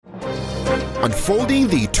unfolding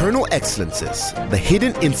the eternal excellences, the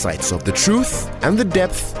hidden insights of the truth, and the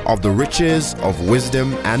depth of the riches of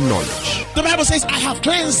wisdom and knowledge. The Bible says, I have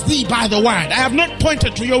cleansed thee by the word. I have not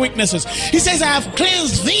pointed to your weaknesses. He says, I have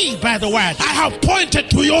cleansed thee by the word. I have pointed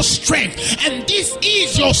to your strength. And this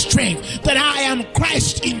is your strength, that I am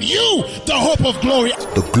Christ in you, the hope of glory.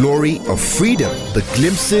 The glory of freedom, the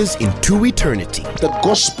glimpses into eternity. The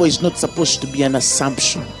gospel is not supposed to be an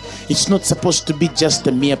assumption. It's not supposed to be just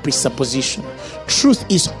a mere presupposition. Truth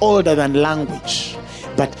is older than language,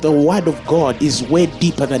 but the word of God is way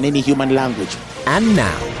deeper than any human language. And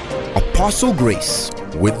now, Apostle Grace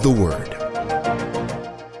with the word.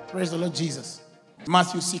 Praise the Lord Jesus.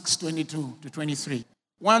 Matthew 6:22-23.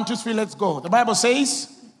 1, 2, 3, let's go. The Bible says,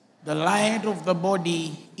 the light of the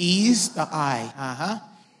body is the eye.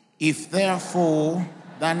 If therefore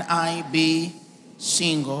thine eye be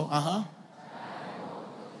single,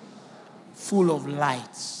 full of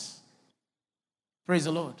lights. Praise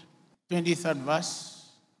the Lord. 23rd verse.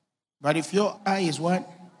 But if your eye is what?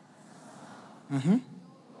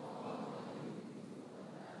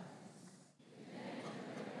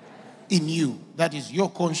 In you, that is your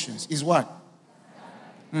conscience, is what?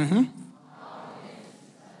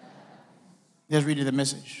 Let's read the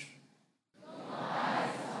message.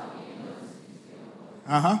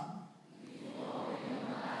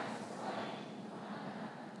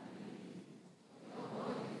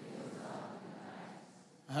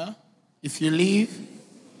 If you leave,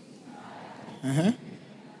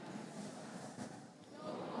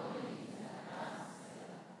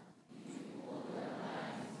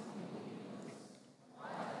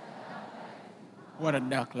 what a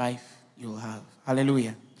dark life you'll have.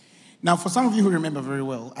 Hallelujah. Now, for some of you who remember very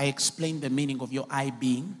well, I explained the meaning of your eye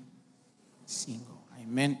being single. I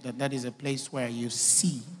meant that is a place where you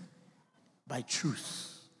see by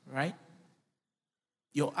truth, right?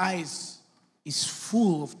 Your eyes is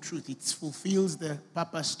full of truth. It fulfills the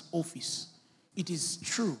purposed office. It is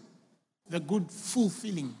true. The good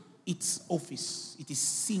fulfilling its office. It is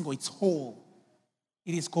single. It's whole.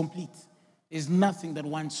 It is complete. There's nothing that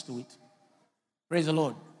wants to it. Praise the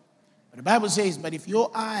Lord. But the Bible says, but if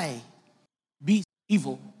your eye be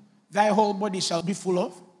evil, thy whole body shall be full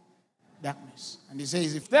of darkness. And it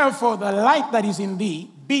says, if therefore the light that is in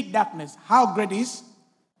thee be darkness, how great is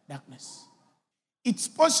darkness? It's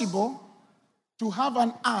possible to have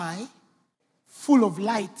an eye full of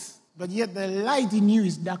light, but yet the light in you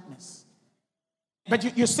is darkness.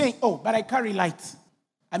 But you're saying, oh, but I carry light.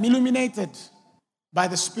 I'm illuminated by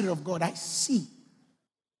the Spirit of God. I see.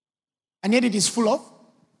 And yet it is full of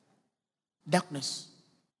darkness.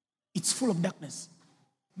 It's full of darkness.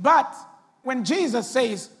 But when Jesus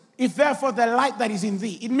says, if therefore the light that is in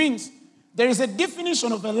thee, it means there is a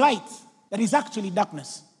definition of the light that is actually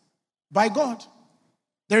darkness. By God,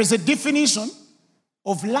 there is a definition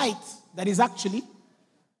of light that is actually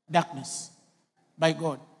darkness. By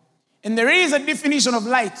God. And there is a definition of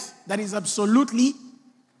light that is absolutely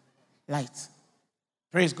light.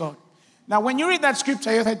 Praise God. Now, when you read that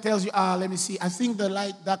scripture, your head tells you, let me see. I think the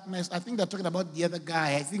light, darkness, I think they're talking about the other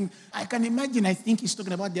guy. I think he's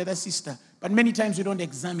talking about the other sister. But many times we don't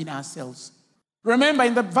examine ourselves. Remember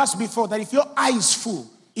in the verse before that if your eye is full,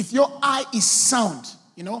 if your eye is sound,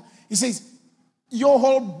 he says, your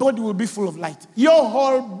whole body will be full of light. Your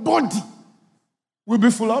whole body will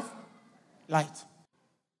be full of light.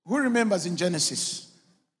 Who remembers in Genesis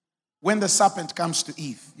when the serpent comes to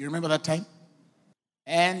Eve? You remember that time?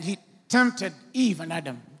 And he tempted Eve and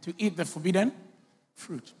Adam to eat the forbidden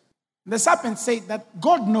fruit. The serpent said that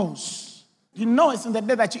God knows. He knows in the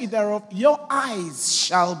day that you eat thereof, your eyes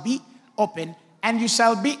shall be open and you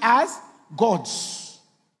shall be as gods.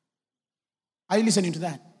 Are you listening to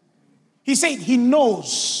that? He said he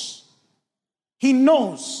knows. He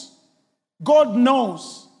knows. God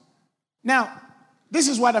knows. Now, this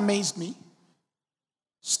is what amazed me.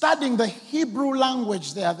 Studying the Hebrew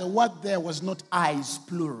language there, the word there was not eyes,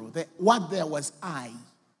 plural. The word there was eye.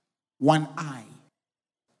 One eye.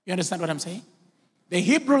 You understand what I'm saying? The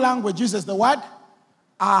Hebrew language uses the word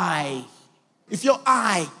eye. If your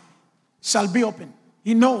eye shall be open.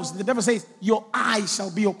 He knows. The devil says, your eye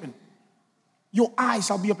shall be open. Your eye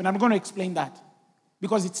shall be open. I'm going to explain that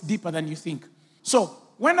because it's deeper than you think. So,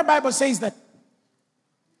 when the Bible says that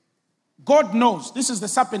God knows, this is the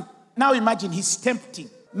serpent. Now imagine he's tempting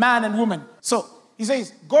man and woman. So, he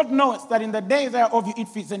says, God knows that in the day thereof you eat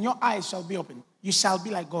fish and your eyes shall be open. You shall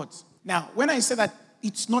be like gods. Now, when I say that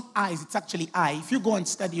it's not eyes, it's actually eye. If you go and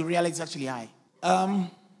study, you realize it's actually eye. How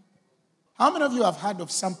many of you have heard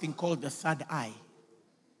of something called the third eye?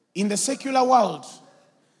 In the secular world,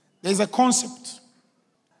 there's a concept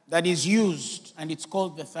that is used, and it's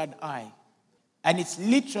called the third eye. And it's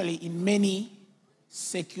literally in many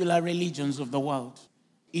secular religions of the world.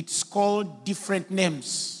 It's called different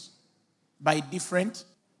names by different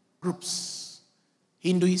groups.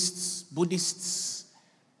 Hinduists, Buddhists,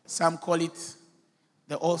 some call it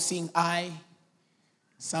the all-seeing eye,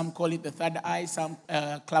 some call it the third eye, some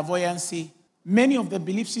clairvoyancy. Many of the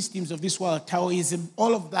belief systems of this world, Taoism,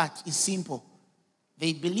 all of that is simple.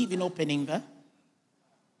 They believe in opening the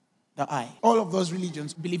eye. All of those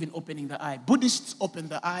religions believe in opening the eye. Buddhists open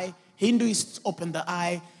the eye. Hinduists open the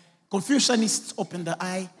eye. Confucianists open the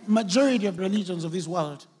eye. Majority of religions of this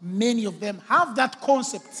world, many of them have that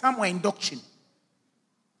concept somewhere in doctrine.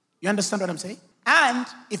 You understand what I'm saying? And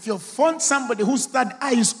if you find somebody whose third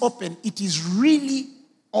eye is open, it is really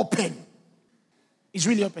open. It's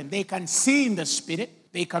really open. They can see in the spirit.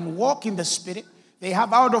 They can walk in the spirit. They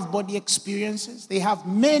have out-of-body experiences. They have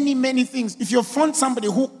many, many things. If you find somebody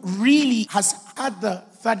who really has had the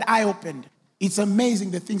third eye opened, it's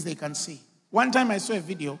amazing the things they can see. One time I saw a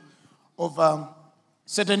video of a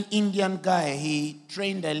certain Indian guy. He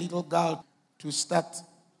trained a little girl to start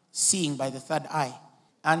seeing by the third eye.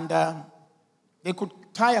 And they could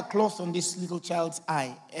tie a cloth on this little child's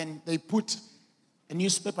eye, and they put a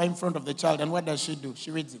newspaper in front of the child. And what does she do?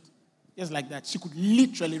 She reads it. Just like that. She could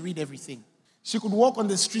literally read everything. She could walk on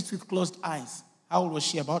the streets with closed eyes. How old was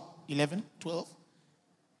she? About 11, 12?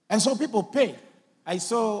 And so people pay. I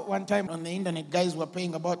saw one time on the internet, guys were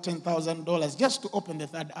paying about $10,000 just to open the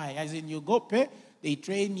third eye. As in, you go pay, they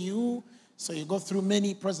train you, so you go through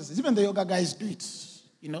many processes. Even the yoga guys do it,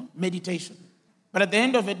 meditation. But at the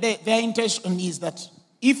end of the day, their intention is that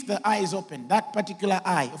if the eye is open, that particular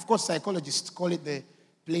eye, of course, psychologists call it the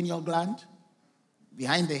pineal gland.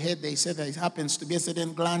 Behind the head, they say that it happens to be a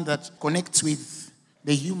certain gland that connects with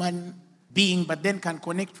the human being, but then can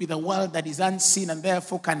connect with a world that is unseen and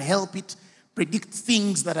therefore can help it predict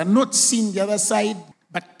things that are not seen the other side,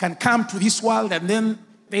 but can come to this world, and then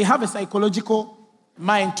they have a psychological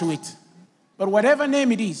mind to it. But whatever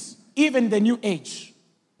name it is, even the new age,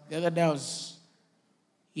 the other day I was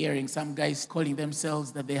hearing some guys calling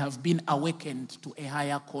themselves that they have been awakened to a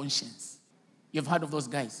higher conscience. You've heard of those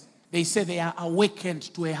guys? They say they are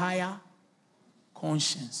awakened to a higher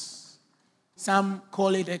conscience. Some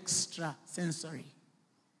call it extrasensory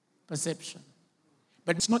perception.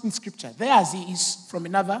 But it's not in Scripture. Theirs is from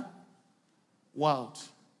another world.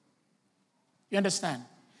 You understand?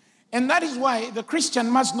 And that is why the Christian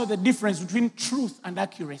must know the difference between truth and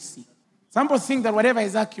accuracy. Some people think that whatever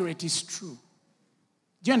is accurate is true.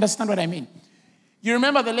 Do you understand what I mean? You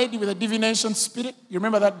remember the lady with the divination spirit? You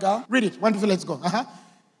remember that girl? Read it. 1, 2, 3, let's go.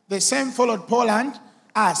 The same followed Paul and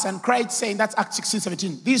us and cried, saying, that's Acts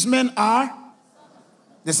 16:17. These men are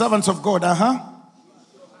the servants of God.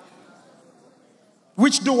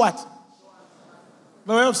 Which do what?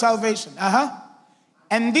 The way of salvation.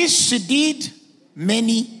 And this she did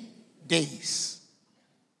many days.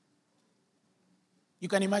 You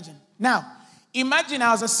can imagine. Now, imagine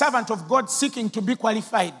I was a servant of God seeking to be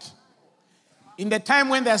qualified. In the time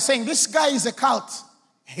when they're saying, this guy is a cult.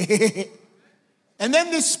 And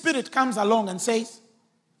then this spirit comes along and says,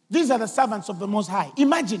 these are the servants of the Most High.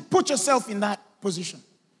 Imagine, put yourself in that position.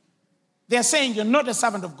 They're saying you're not a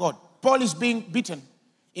servant of God. Paul is being beaten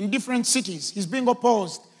in different cities. He's being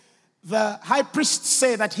opposed. The high priests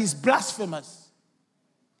say that he's blasphemous.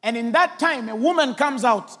 And in that time, a woman comes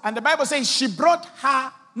out, and the Bible says she brought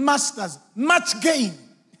her masters much gain.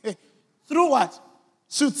 Through what?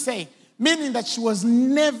 Soothsaying. Meaning that she was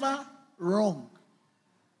never wrong.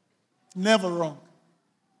 Never wrong.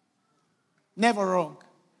 Never wrong.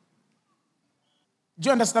 Do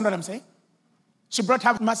you understand what I'm saying? She brought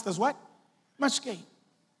her masters what? Much gain.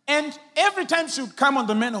 And every time she would come on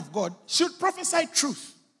the men of God, she would prophesy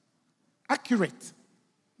truth. Accurate.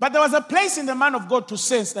 But there was a place in the man of God to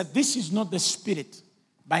sense that this is not the spirit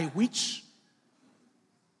by which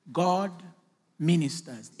God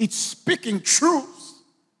ministers. It's speaking truth,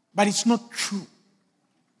 but it's not true.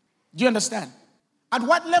 Do you understand? At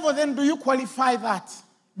what level then do you qualify that?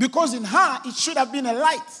 Because in her, it should have been a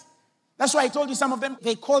light. That's why I told you some of them,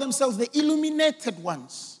 they call themselves the illuminated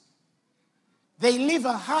ones. They live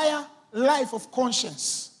a higher life of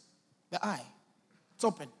conscience. The eye. It's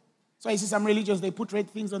open. So I see some religions, they put red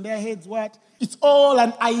things on their heads. What? It's all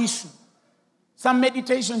an eye issue. Some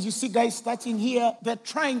meditations, you see guys starting here, they're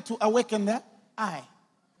trying to awaken the eye.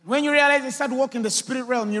 When you realize they start walking the spirit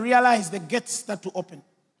realm, you realize the gates start to open.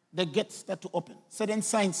 The gates start to open. Certain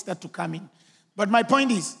signs start to come in. But my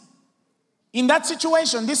point is, in that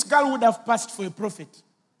situation, this girl would have passed for a prophet.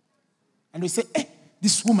 And we say,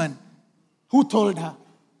 this woman, who told her?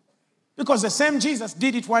 Because the same Jesus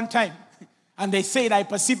did it one time. And they said, I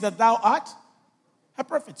perceive that thou art a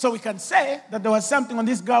prophet. So we can say that there was something on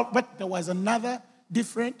this girl, but there was another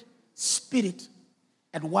different spirit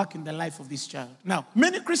at work in the life of this child. Now,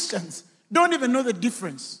 many Christians don't even know the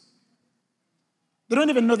difference. They don't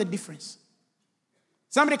even know the difference.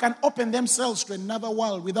 Somebody can open themselves to another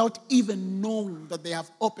world without even knowing that they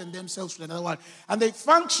have opened themselves to another world. And they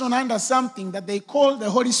function under something that they call the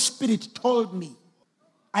Holy Spirit told me.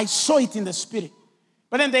 I saw it in the Spirit.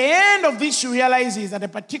 But at the end of this, you realize is at a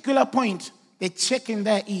particular point, the check-in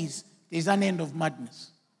there is, there's an end of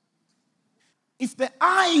madness. If the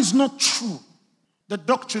eye is not true, the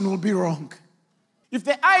doctrine will be wrong. If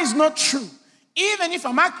the eye is not true, even if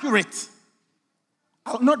I'm accurate,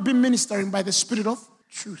 I'll not be ministering by the Spirit of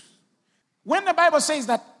truth. When the Bible says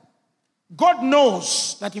that God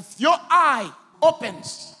knows that if your eye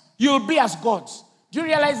opens, you'll be as gods. Do you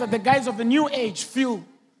realize that the guys of the new age feel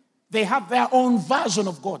they have their own version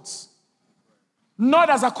of gods? Not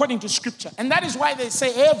as according to Scripture. And that is why they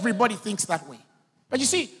say everybody thinks that way. But you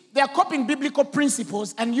see, they are copying biblical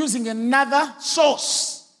principles and using another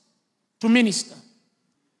source to minister.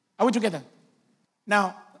 Are we together?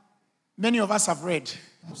 Now, many of us have read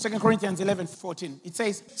 2 Corinthians 11:14. It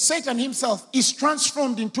says, Satan himself is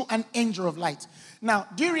transformed into an angel of light. Now,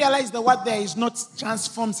 do you realize the word there is not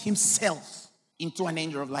transforms himself into an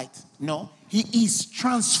angel of light? No, he is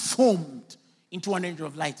transformed into an angel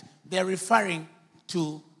of light. They're referring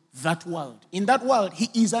to that world. In that world, he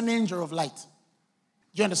is an angel of light.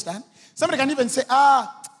 Do you understand? Somebody can even say, I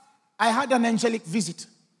had an angelic visit.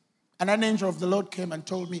 And an angel of the Lord came and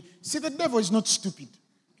told me, see, the devil is not stupid.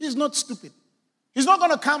 He's not stupid. He's not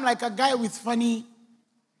going to come like a guy with funny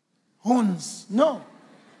horns. No.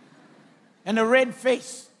 And a red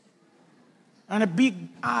face. And a big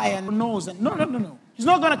eye and nose. And no. He's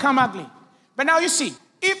not going to come ugly. But now you see,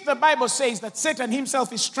 if the Bible says that Satan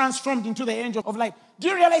himself is transformed into the angel of light, do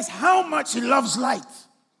you realize how much he loves light?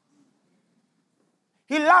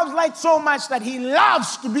 He loves light so much that he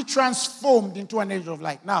loves to be transformed into an angel of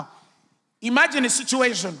light. Now, imagine a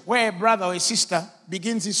situation where a brother or a sister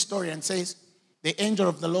begins his story and says, the angel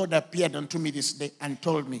of the Lord appeared unto me this day and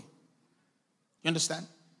told me. You understand?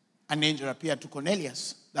 An angel appeared to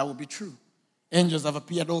Cornelius. That would be true. Angels have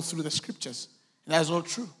appeared all through the scriptures. And that's all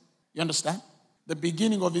true. You understand? The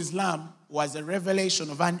beginning of Islam was a revelation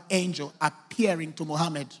of an angel appearing to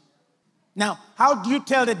Muhammad. Now, how do you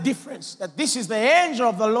tell the difference that this is the angel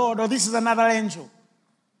of the Lord or this is another angel?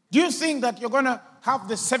 Do you think that you're going to have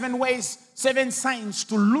the 7 ways, 7 signs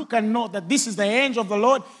to look and know that this is the angel of the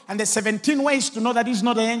Lord and the 17 ways to know that he's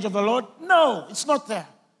not the angel of the Lord? No, it's not there.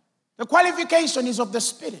 The qualification is of the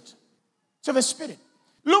Spirit. It's of the Spirit.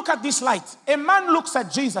 Look at this light. A man looks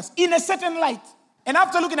at Jesus in a certain light. And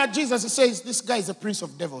after looking at Jesus, he says, this guy is a prince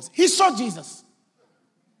of devils. He saw Jesus.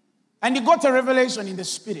 And he got a revelation in the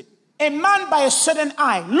Spirit. A man by a certain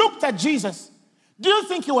eye looked at Jesus. Do you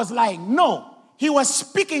think he was lying? No. He was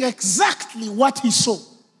speaking exactly what he saw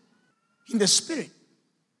in the Spirit.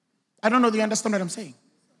 I don't know if you understand what I'm saying.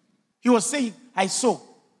 He was saying, I saw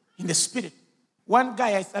in the Spirit. One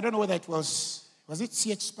guy, I don't know whether it was it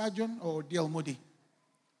C.H. Spurgeon or D.L. Moody?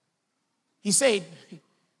 He said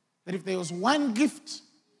that if there was one gift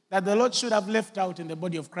that the Lord should have left out in the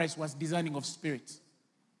body of Christ was discerning of spirits.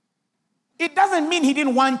 It doesn't mean he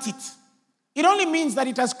didn't want it. It only means that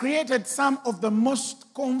it has created some of the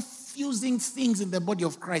most confusing things in the body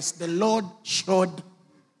of Christ. The Lord showed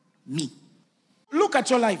me. Look at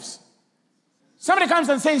your lives. Somebody comes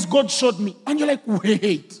and says, God showed me. And you're like,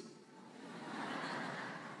 wait.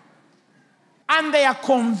 And they are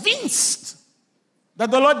convinced that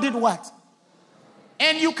the Lord did what?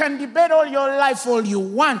 And you can debate all your life all you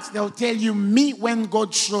want. They'll tell you, me, when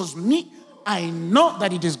God shows me, I know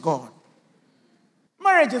that it is God.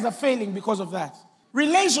 Marriages are failing because of that.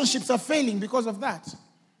 Relationships are failing because of that.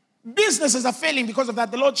 Businesses are failing because of that.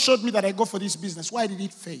 The Lord showed me that I go for this business. Why did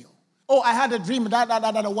it fail? Oh, I had a dream.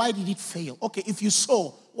 Why did it fail? Okay, if you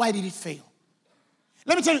saw, why did it fail?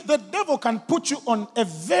 Let me tell you, the devil can put you on a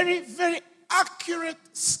very, very accurate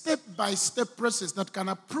step-by-step process that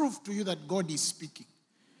can prove to you that God is speaking.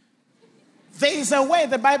 There is a way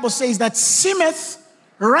the Bible says that seemeth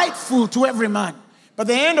rightful to every man. But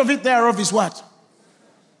the end of it thereof is what?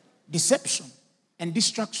 Deception and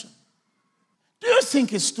destruction. Do you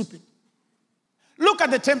think it's stupid? Look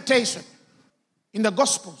at the temptation in the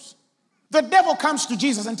Gospels. The devil comes to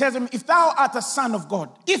Jesus and tells him, if thou art a son of God,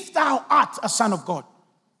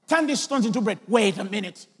 turn these stones into bread. Wait a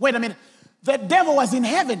minute. The devil was in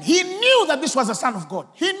heaven. He knew that this was a son of God.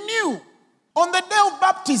 He knew. On the day of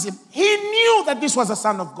baptism, he knew that this was a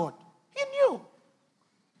son of God. He knew.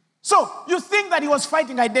 So, you think that he was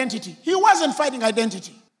fighting identity. He wasn't fighting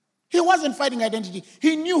identity. He wasn't fighting identity.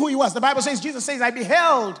 He knew who he was. The Bible says, Jesus says, I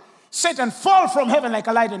beheld Satan fall from heaven like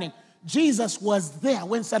a lightning. Jesus was there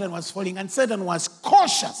when Satan was falling, and Satan was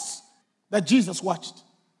cautious that Jesus watched.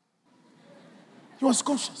 He was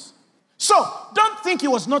cautious. So, don't think he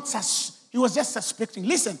was he was just suspecting.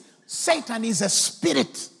 Listen, Satan is a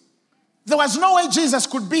spirit. There was no way Jesus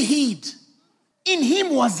could be hid. In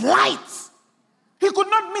him was light. He could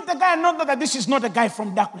not meet the guy and not know that this is not a guy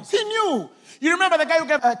from darkness. He knew. You remember the guy who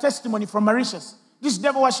gave a testimony from Mauritius? This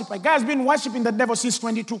devil worshiper. Guy has been worshiping the devil since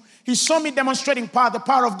 22. He saw me demonstrating power. The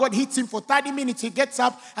power of God hits him for 30 minutes. He gets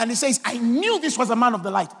up and he says, I knew this was a man of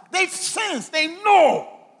the light. They sense, they know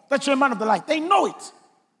that you're a man of the light. They know it.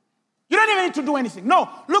 You don't even need to do anything. No,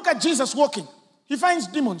 look at Jesus walking. He finds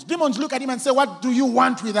demons. Demons look at him and say, what do you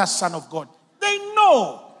want with us, Son of God? They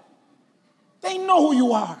know. They know who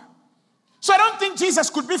you are. So I don't think Jesus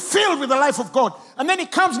could be filled with the life of God. And then he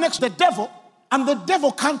comes next to the devil, and the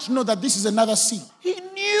devil can't know that this is another seed. He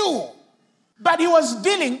knew. But he was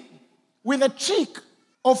dealing with a trick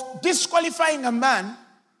of disqualifying a man,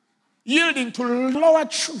 yielding to lower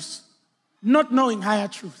truth, not knowing higher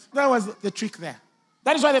truth. That was the trick there.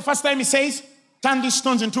 That is why the first time he says, turn these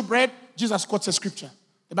stones into bread, Jesus quotes a scripture.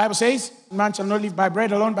 The Bible says, man shall not live by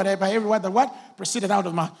bread alone, but by every word that what? Proceeded out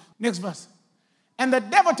of mouth. Next verse. And the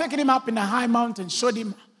devil taking him up in a high mountain showed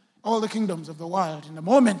him all the kingdoms of the world in a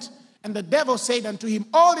moment. And the devil said unto him,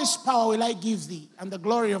 all this power will I give thee, and the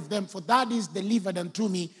glory of them, for that is delivered unto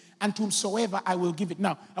me, and to whomsoever I will give it.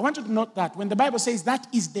 Now, I want you to note that when the Bible says that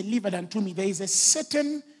is delivered unto me, there is a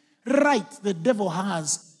certain right the devil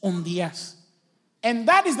has on the earth. And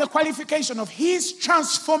that is the qualification of his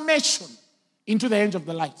transformation into the angel of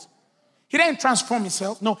the light. He didn't transform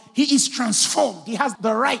himself. No, he is transformed. He has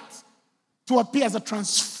the right to appear as a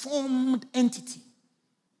transformed entity.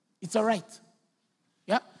 It's a right.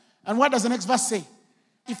 Yeah? And what does the next verse say?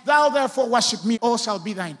 If thou therefore worship me, all shall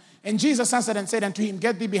be thine. And Jesus answered and said unto him,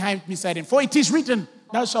 get thee behind me, Satan. For it is written,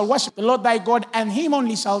 thou shalt worship the Lord thy God, and him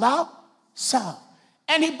only shalt thou serve.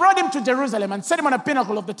 And he brought him to Jerusalem and set him on a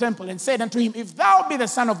pinnacle of the temple and said unto him, if thou be the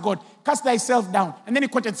Son of God, cast thyself down. And then he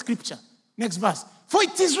quoted scripture. Next verse. For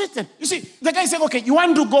it is written. You see, the guy said, okay, you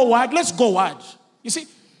want to go word? Let's go word. You see,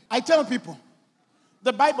 I tell people,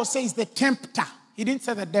 the Bible says the tempter. He didn't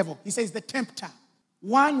say the devil. He says the tempter.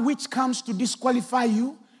 One which comes to disqualify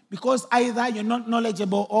you because either you're not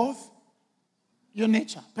knowledgeable of your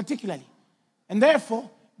nature, particularly. And therefore,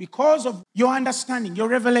 because of your understanding, your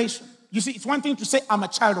revelation. You see, it's one thing to say, I'm a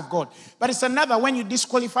child of God. But it's another when you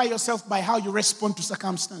disqualify yourself by how you respond to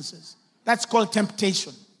circumstances. That's called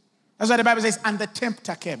temptation. That's why the Bible says, and the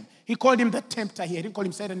tempter came. He called him the tempter here. He didn't call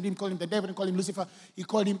him Satan, he didn't call him the devil, he didn't call him Lucifer. He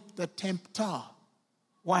called him the tempter.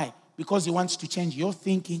 Why? Because he wants to change your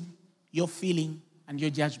thinking, your feeling, and your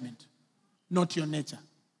judgment, not your nature.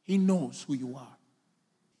 He knows who you are.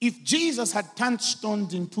 If Jesus had turned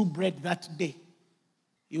stones into bread that day,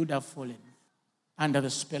 he would have fallen under the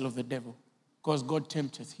spell of the devil, because God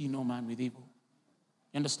tempteth he no man with evil.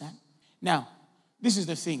 You understand? Now, this is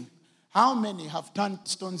the thing. How many have turned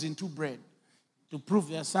stones into bread to prove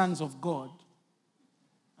they are sons of God,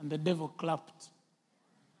 and the devil clapped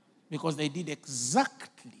because they did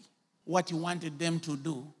exactly what he wanted them to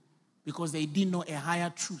do because they didn't know a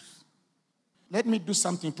higher truth? Let me do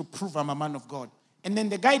something to prove I'm a man of God. And then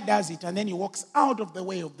the guy does it, and then he walks out of the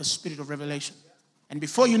way of the spirit of revelation. And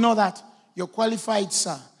before you know that, you're qualified,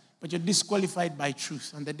 sir, but you're disqualified by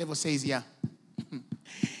truth. And the devil says, yeah,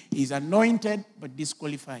 he's anointed but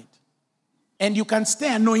disqualified. And you can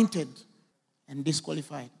stay anointed and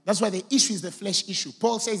disqualified. That's why the issue is the flesh issue.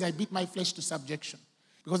 Paul says, I beat my flesh to subjection.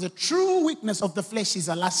 Because the true weakness of the flesh is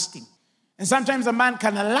a lusting. And sometimes a man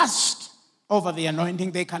can lust over the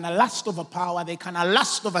anointing. They can lust over power. They can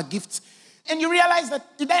lust over gifts. And you realize that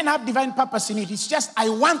it doesn't have divine purpose in it. It's just, I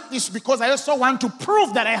want this because I also want to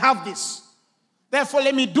prove that I have this. Therefore,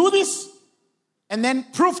 let me do this and then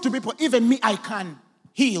prove to people, even me, I can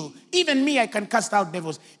heal. Even me, I can cast out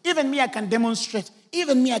devils. Even me, I can demonstrate.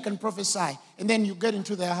 Even me, I can prophesy. And then you get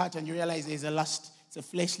into their heart and you realize there's a lust. It's a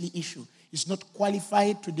fleshly issue. It's not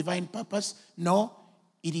qualified to divine purpose. No,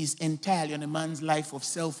 it is entirely on a man's life of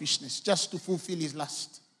selfishness, just to fulfill his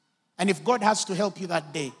lust. And if God has to help you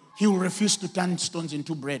that day, he will refuse to turn stones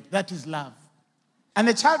into bread. That is love. And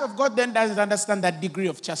the child of God then doesn't understand that degree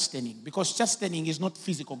of chastening, because chastening is not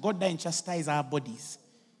physical. God doesn't chastise our bodies.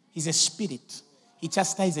 He's a spirit. He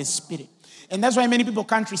chastises spirit. And that's why many people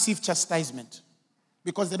can't receive chastisement,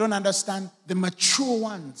 because they don't understand the mature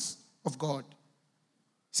ones of God.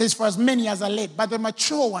 It says, for as many as are led, but the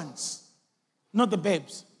mature ones, not the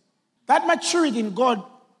babes. That maturity in God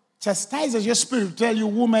chastises your spirit to tell you,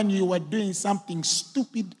 woman, you were doing something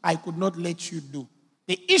stupid I could not let you do.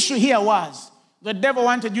 The issue here was the devil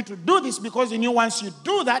wanted you to do this because he knew once you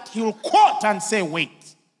do that, he will quote and say,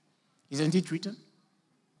 wait. Isn't it written?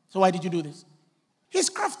 So why did you do this? He's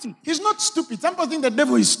crafty. He's not stupid. Some people think the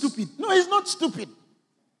devil is stupid. No, he's not stupid.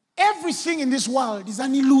 Everything in this world is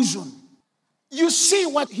an illusion. You see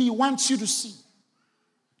what he wants you to see.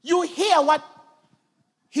 You hear what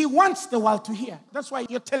he wants the world to hear. That's why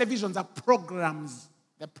your televisions are programs.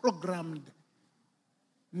 They're programmed.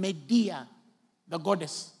 Media, the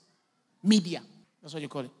goddess. Media. That's what you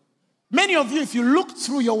call it. Many of you, if you look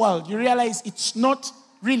through your world, you realize it's not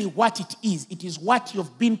really what it is. It is what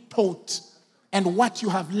you've been taught and what you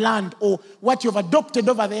have learned or what you've adopted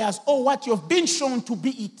over the years or what you've been shown to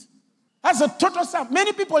be it. That's a total sum.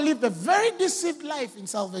 Many people live a very deceived life in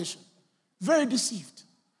salvation. Very deceived.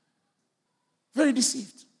 Very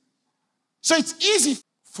deceived. So it's easy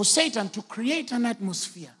for Satan to create an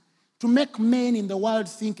atmosphere to make men in the world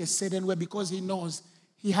think a certain way because he knows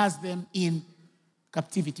he has them in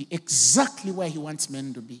captivity, exactly where he wants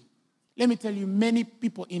men to be. Let me tell you, many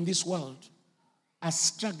people in this world are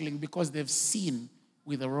struggling because they've seen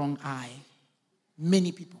with the wrong eye.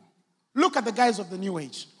 Many people. Look at the guys of the New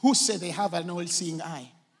Age who say they have an all-seeing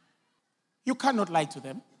eye. You cannot lie to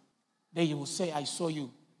them. They will say, I saw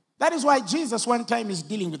you. That is why Jesus one time is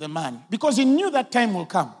dealing with a man, because he knew that time will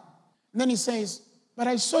come. And then he says, but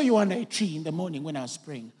I saw you under a tree in the morning when I was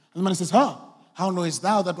praying. And the man says, how knowest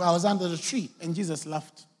thou that I was under the tree? And Jesus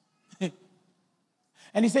laughed.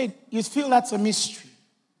 And he said, you feel that's a mystery.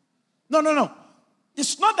 No.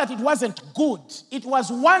 It's not that it wasn't good. It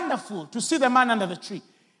was wonderful to see the man under the tree.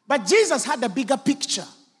 But Jesus had a bigger picture.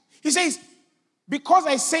 He says, because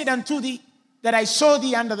I said unto thee that I saw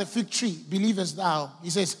thee under the fig tree, believest thou? He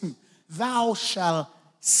says, thou shalt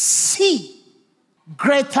see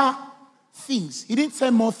greater things. He didn't say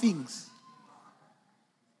more things.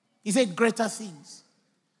 He said greater things.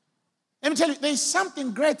 Let me tell you, there is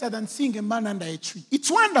something greater than seeing a man under a tree.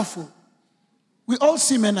 It's wonderful. We all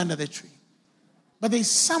see men under the tree. But there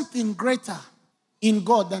is something greater in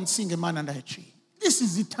God than seeing a man under a tree. This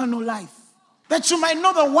is eternal life. That you might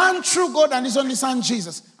know the one true God and his only son,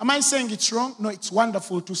 Jesus. Am I saying it's wrong? No, it's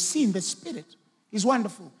wonderful to see in the spirit. It's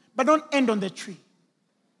wonderful. But don't end on the tree.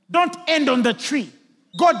 Don't end on the tree.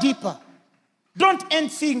 Go deeper. Don't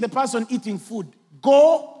end seeing the person eating food.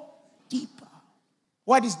 Go deeper.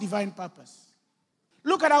 What is divine purpose?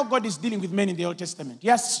 Look at how God is dealing with men in the Old Testament.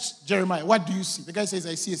 Yes, Jeremiah, what do you see? The guy says,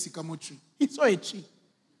 I see a sycamore tree. He saw a tree.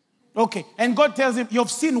 Okay, and God tells him, you've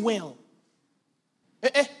seen well.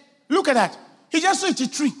 Look at that. He just saw a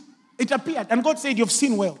tree. It appeared, and God said, you've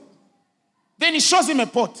seen well. Then he shows him a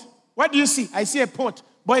pot. What do you see? I see a pot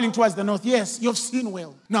boiling towards the north. Yes, you've seen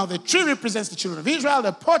well. Now, the tree represents the children of Israel.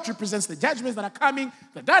 The pot represents the judgments that are coming.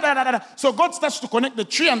 So God starts to connect the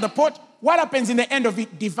tree and the pot. What happens in the end of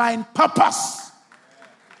it? Divine purpose.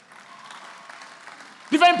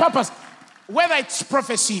 Divine purpose. Whether it's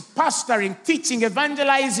prophecy, pastoring, teaching,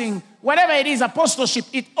 evangelizing, whatever it is, apostleship,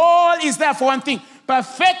 it all is there for one thing.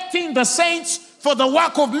 Perfecting the saints for the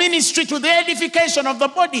work of ministry to the edification of the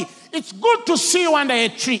body. It's good to see you under a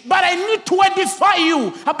tree, but I need to edify you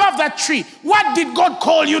above that tree. What did God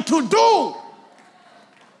call you to do?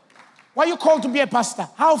 Why are you called to be a pastor?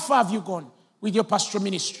 How far have you gone with your pastoral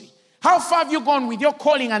ministry? How far have you gone with your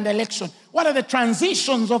calling and election? What are the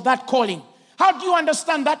transitions of that calling? How do you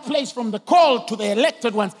understand that place from the call to the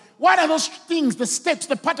elected ones? What are those things, the steps,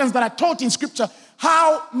 the patterns that are taught in Scripture?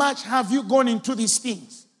 How much have you gone into these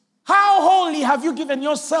things? How wholly have you given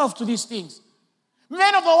yourself to these things?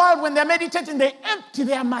 Men of the world, when they're meditating, they empty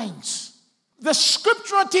their minds. The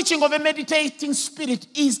scriptural teaching of a meditating spirit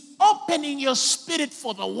is opening your spirit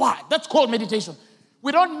for the word. That's called meditation.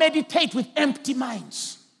 We don't meditate with empty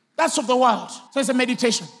minds. That's of the world. So it's a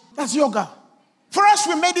meditation. That's yoga. For us,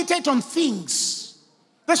 we meditate on things.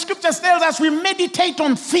 The scriptures tells us we meditate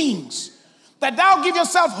on things. That thou give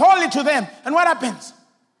yourself wholly to them. And what happens?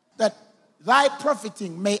 That thy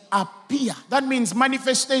profiting may appear. That means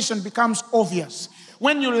manifestation becomes obvious.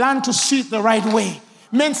 When you learn to see it the right way,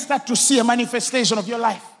 men start to see a manifestation of your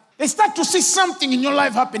life. They start to see something in your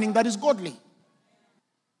life happening that is godly.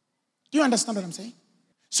 Do you understand what I'm saying?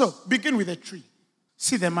 So, begin with a tree.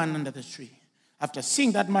 See the man under the tree. After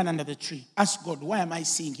seeing that man under the tree, ask God, why am I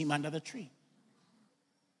seeing him under the tree?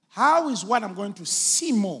 How is what I'm going to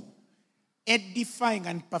see more edifying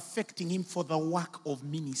and perfecting him for the work of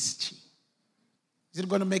ministry? Is it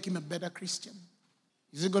going to make him a better Christian?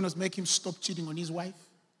 Is it going to make him stop cheating on his wife?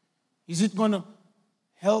 Is it going to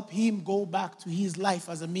help him go back to his life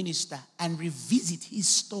as a minister and revisit his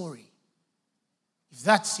story? If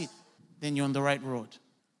that's it, then you're on the right road.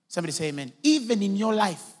 Somebody say amen. Even in your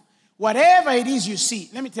life, whatever it is you see,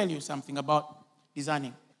 let me tell you something about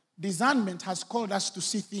discerning. Discernment has called us to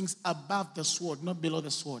see things above the sword, not below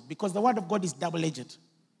the sword. Because the word of God is double-edged.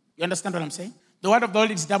 You understand what I'm saying? The word of the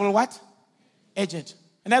Lord is double what? Edged.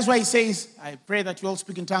 And that's why he says, I pray that you all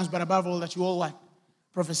speak in tongues, but above all that you all what?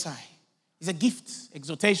 Prophesy. It's a gift,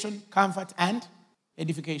 exhortation, comfort, and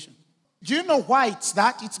edification. Do you know why it's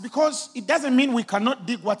that? It's because it doesn't mean we cannot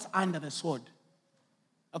dig what's under the sword.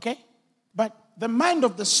 Okay? But the mind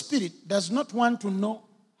of the Spirit does not want to know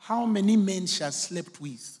how many men shall slept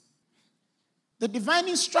with. The divine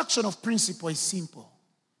instruction of principle is simple.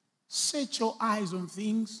 Set your eyes on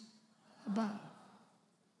things above.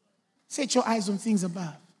 Set your eyes on things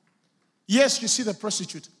above. Yes, you see the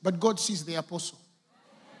prostitute, but God sees the apostle.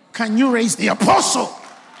 Can you raise the apostle?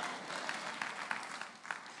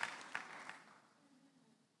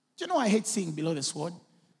 Do you know I hate seeing below the sword? Do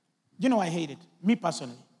you know I hate it? Me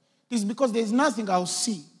personally. It's because there's nothing I'll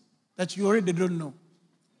see that you already don't know.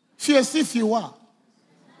 If you're a thief, you are.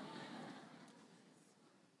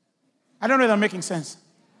 I don't know if I'm making sense.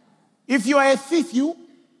 If you are a thief, you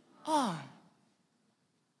are.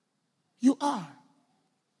 You are.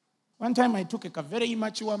 One time I took a very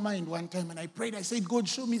immature mind one time and I prayed. I said, God,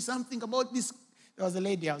 show me something about this. There was a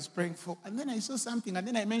lady I was praying for. And then I saw something and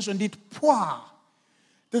then I mentioned it. Pwah.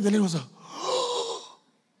 Then the lady was like, oh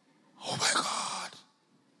my God.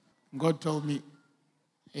 God told me,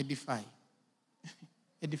 edify.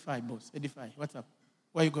 Edify, boss. Edify. What's up?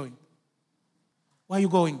 Where are you going? Where are you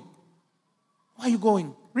going? Where are you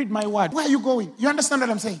going? Read my word. Where are you going? You understand what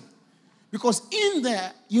I'm saying? Because in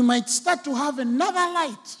there, you might start to have another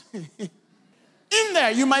light. In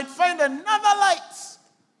there, you might find another light.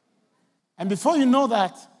 And before you know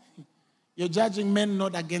that, you're judging men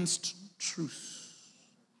not against truth,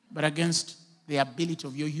 but against the ability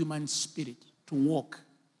of your human spirit to walk.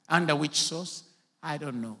 Under which source? I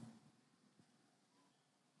don't know.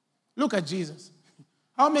 Look at Jesus.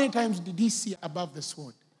 How many times did he see above the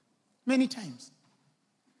sword? Many times.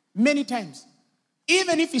 Many times.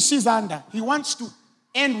 Even if he sees under, he wants to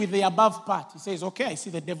end with the above part. He says, okay, I see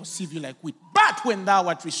the devil sieve you like wheat. But when thou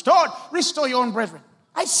art restored, restore your own brethren.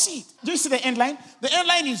 I see it. Do you see the end line? The end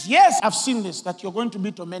line is, yes, I've seen this, that you're going to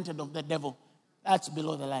be tormented of the devil. That's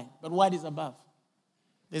below the line. But what is above?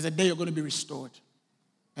 There's a day you're going to be restored.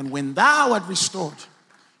 And when thou art restored,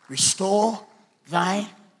 restore thy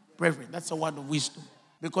brethren. That's a word of wisdom.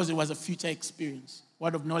 Because it was a future experience.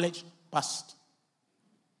 Word of knowledge, past.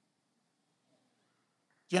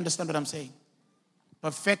 Do you understand what I'm saying?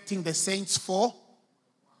 Perfecting the saints for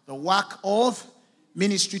the work of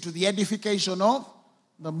ministry to the edification of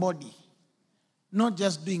the body. Not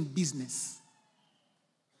just doing business.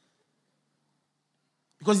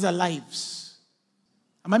 Because these are lives.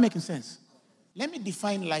 Am I making sense? Let me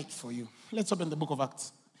define light for you. Let's open the book of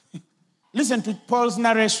Acts. Listen to Paul's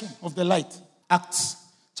narration of the light. Acts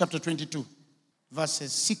chapter 22,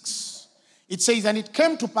 verses 6. It says, and it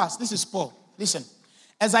came to pass, this is Paul, listen,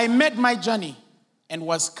 as I made my journey and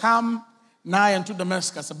was come nigh unto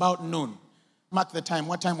Damascus about noon. Mark the time.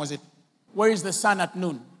 What time was it? Where is the sun at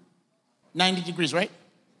noon? 90 degrees, right?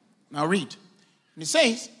 Now read. And it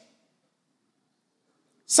says,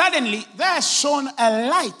 suddenly there shone a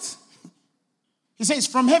light. He says,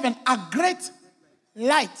 from heaven, a great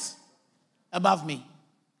light above me.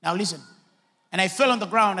 Now listen. And I fell on the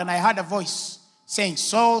ground and I heard a voice saying,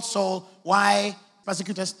 Saul, Saul, why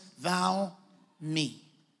persecutest thou me?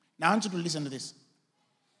 Now I want you to listen to this.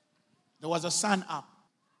 There was a sun up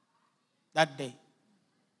that day.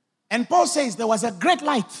 And Paul says there was a great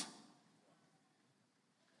light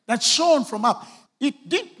that shone from up. It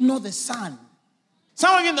didn't know the sun.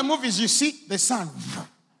 Some of you in the movies, you see the sun.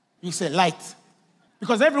 You say light.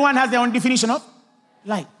 Because everyone has their own definition of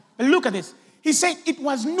light. But look at this. He said it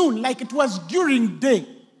was noon, like it was during day.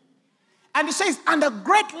 And he says, and a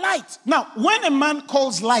great light. Now, when a man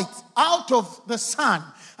calls light out of the sun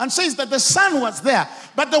and says that the sun was there,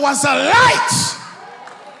 but there was a light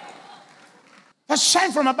that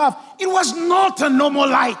shined from above, it was not a normal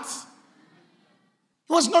light.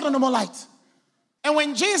 It was not a normal light. And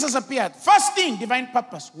when Jesus appeared, first thing, divine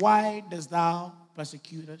purpose. Why dost thou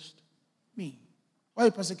persecutest me? Why are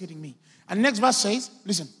you persecuting me? And next verse says,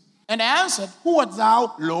 listen. And I answered, who art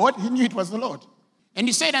thou, Lord? He knew it was the Lord. And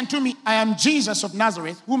he said unto me, I am Jesus of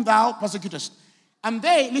Nazareth, whom thou persecutest. And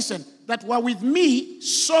they, listen, that were with me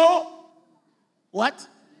saw what?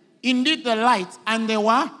 Indeed the light, and they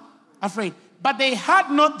were afraid. But they heard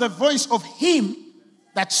not the voice of him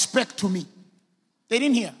that spake to me. They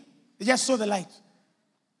didn't hear. They just saw the light.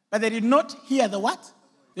 But they did not hear the what?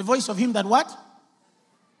 The voice of him that what?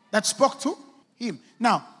 that spoke to him.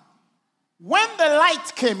 Now, when the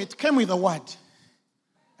light came, it came with a word.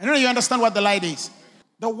 I don't know if you understand what the light is.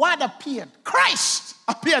 The word appeared. Christ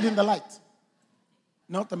appeared in the light.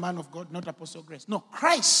 Not the man of God, not Apostle Grace. No,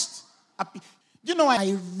 Christ appeared. Do you know why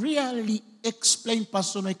I rarely explain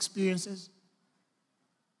personal experiences?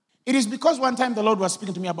 It is because one time the Lord was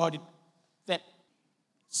speaking to me about it. That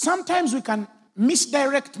sometimes we can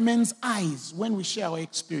misdirect men's eyes when we share our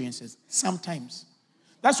experiences. Sometimes.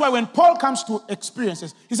 That's why when Paul comes to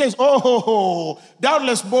experiences, he says,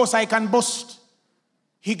 doubtless boast, I can boast.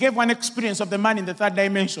 He gave one experience of the man in the third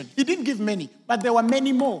dimension. He didn't give many, but there were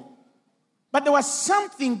many more. But there was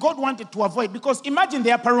something God wanted to avoid, because imagine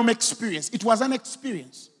the upper room experience. It was an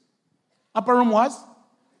experience. Upper room was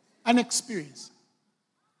an experience.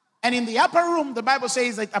 And in the upper room, the Bible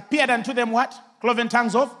says it appeared unto them what? Cloven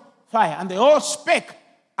tongues of fire. And they all spake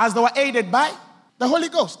as they were aided by the Holy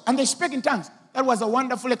Ghost. And they spake in tongues. That was a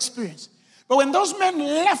wonderful experience. But when those men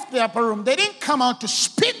left the upper room, they didn't come out to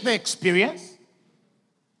speak the experience.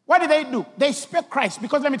 What did they do? They spoke Christ.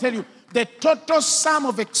 Because let me tell you, the total sum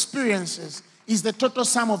of experiences is the total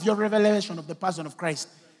sum of your revelation of the person of Christ.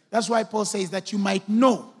 That's why Paul says that you might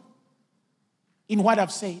know in what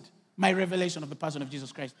I've said, my revelation of the person of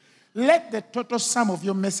Jesus Christ. Let the total sum of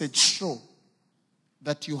your message show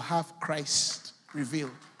that you have Christ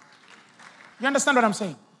revealed. You understand what I'm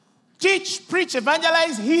saying? Teach, preach,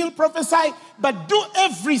 evangelize, heal, prophesy, but do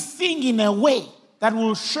everything in a way that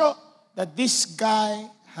will show that this guy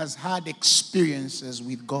has had experiences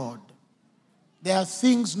with God. There are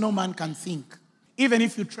things no man can think, even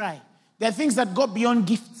if you try. There are things that go beyond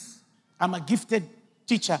gifts. I'm a gifted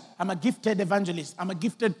teacher. I'm a gifted evangelist. I'm a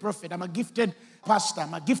gifted prophet. I'm a gifted pastor.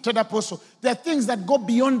 I'm a gifted apostle. There are things that go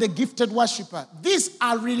beyond the gifted worshiper. These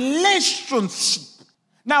are relationships.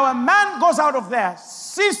 Now, a man goes out of there,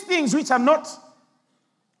 sees things which are not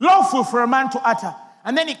lawful for a man to utter,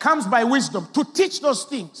 and then he comes by wisdom to teach those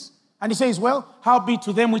things. And he says, well, how be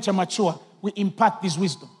to them which are mature, we impart this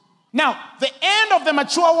wisdom. Now, the end of the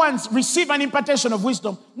mature ones receive an impartation of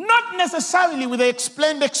wisdom, not necessarily with the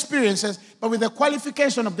explained experiences, but with the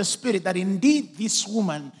qualification of the Spirit that indeed this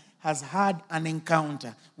woman has had an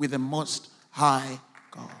encounter with the Most High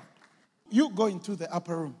God. You go into the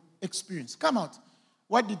upper room, experience, come out.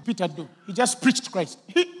 What did Peter do? He just preached Christ.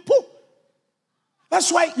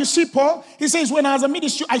 That's why you see Paul, he says, when I was a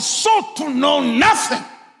ministry, I sought to know nothing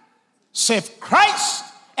save Christ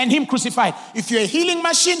and him crucified. If you're a healing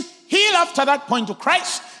machine, heal after that, point to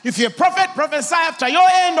Christ. If you're a prophet, prophesy after your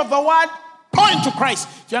end of the word, point to Christ.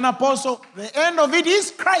 If you're an apostle, the end of it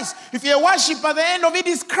is Christ. If you're a worshiper, the end of it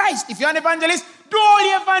is Christ. If you're an evangelist, do all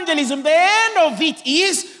the evangelism. The end of it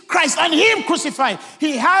is Christ and him crucified.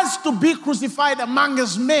 He has to be crucified among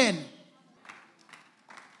his men.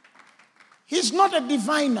 He's not a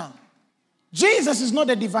diviner. Jesus is not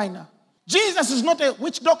a diviner. Jesus is not a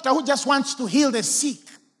witch doctor who just wants to heal the sick.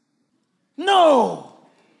 No.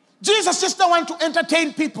 Jesus just don't want to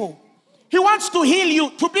entertain people. He wants to heal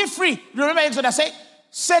you, to be free. Remember Exodus say,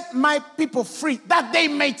 set my people free, that they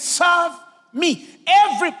may serve me.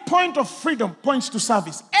 Every point of freedom points to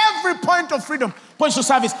service. Every point of freedom points to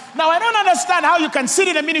service. Now, I don't understand how you can sit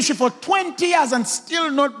in a ministry for 20 years and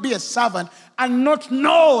still not be a servant and not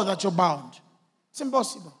know that you're bound. It's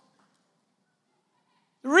impossible.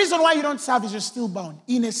 The reason why you don't serve is you're still bound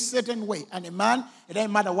in a certain way. And a man, it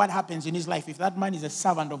doesn't matter what happens in his life. If that man is a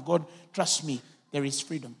servant of God, trust me, there is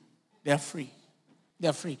freedom. They are free. They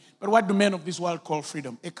are free. But what do men of this world call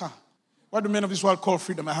freedom? A car. What do men of this world call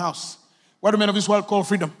freedom? A house. What do men of this world call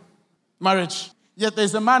freedom? Marriage. Yet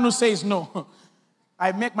there's a man who says, no,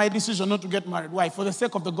 I make my decision not to get married. Why? For the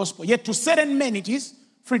sake of the gospel. Yet to certain men it is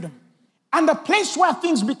freedom. And the place where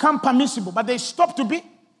things become permissible, but they stop to be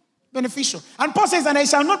beneficial. And Paul says, and I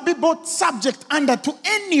shall not be both subject under to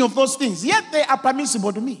any of those things, yet they are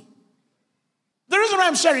permissible to me. The reason why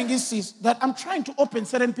I'm sharing this is that I'm trying to open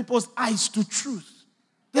certain people's eyes to truth.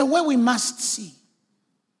 The way we must see.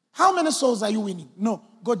 How many souls are you winning? No,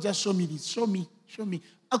 God just show me this. Show me.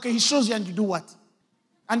 Okay, he shows you and you do what?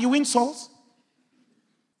 And you win souls?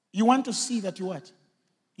 You want to see that you what?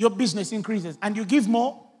 Your business increases and you give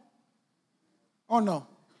more? Oh no.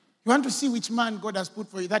 You want to see which man God has put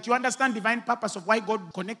for you. That you understand divine purpose of why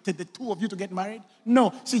God connected the two of you to get married?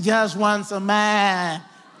 No, she just wants a man.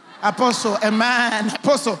 Apostle, a man.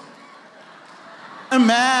 Apostle, a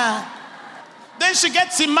man. Then she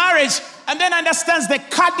gets in marriage and then understands the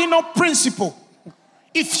cardinal principle.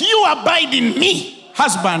 If you abide in me,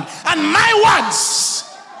 husband, and my words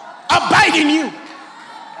abide in you.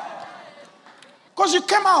 Because you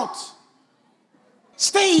came out.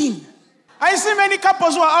 Stay in. I see many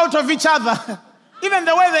couples who are out of each other. Even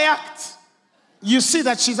the way they act, you see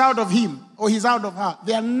that she's out of him or he's out of her.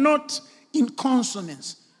 They are not in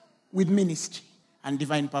consonance with ministry and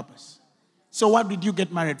divine purpose. So what did you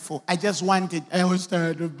get married for? I was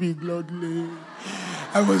tired of being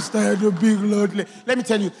lonely. Let me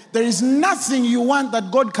tell you, there is nothing you want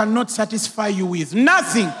that God cannot satisfy you with.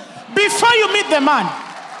 Nothing. Before you meet the man.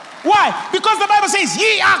 Why? Because the Bible says,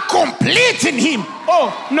 ye are complete in him.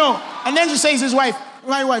 Oh, no. And then she says his wife,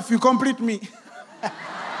 my wife, you complete me.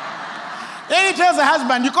 Then he tells the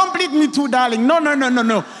husband, you complete me too, darling.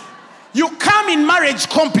 No. You come in marriage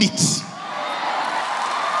complete.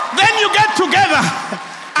 Then you get together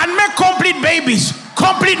and make complete babies,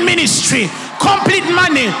 complete ministry, complete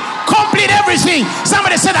money, complete everything.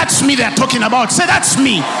 Somebody say, that's me they're talking about. Say, that's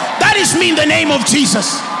me. That is me in the name of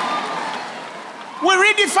Jesus. We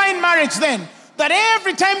redefine marriage then. That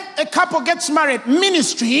every time a couple gets married,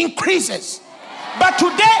 ministry increases. But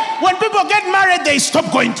today, when people get married, they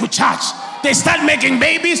stop going to church. They start making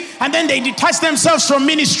babies, and then they detach themselves from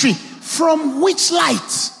ministry. From which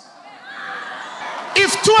light?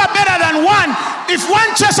 If two are better than one, if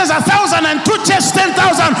one chest has 1,000 and two chests 10,000,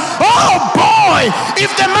 oh boy!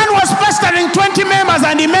 If the man was pastoring 20 members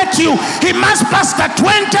and he met you, he must pastor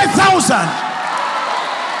 20,000.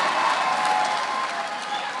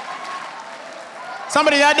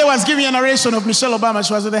 Somebody the other day was giving a narration of Michelle Obama.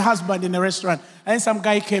 She was with her husband in a restaurant. And then some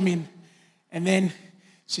guy came in. And then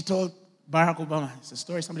she told Barack Obama, it's a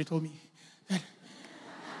story somebody told me.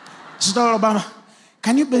 She told Obama,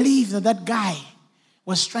 can you believe that guy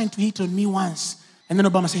was trying to hit on me once? And then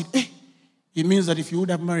Obama said, it means that if you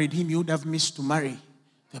would have married him, you would have missed to marry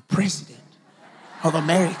the president of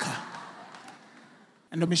America.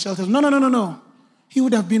 And Michelle says, no. He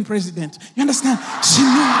would have been president. You understand? She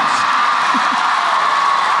knows.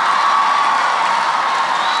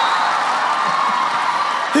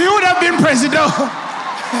 He would have been president.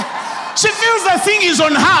 She feels the thing is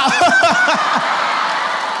on her.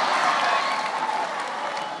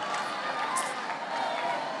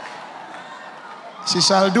 She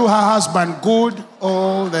shall do her husband good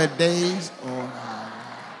all the days of her life.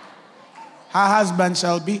 Her husband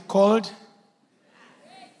shall be called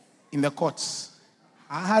in the courts.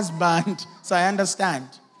 Her husband, so I understand.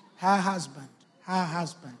 Her husband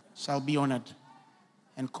shall be honored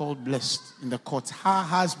and called blessed in the courts. Her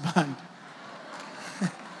husband.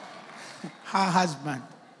 Her husband.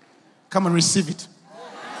 Come and receive it.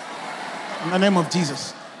 In the name of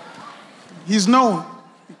Jesus. He's known.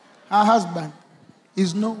 Her husband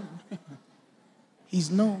is known.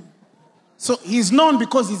 He's known. So he's known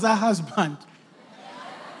because he's her husband.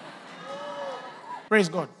 Praise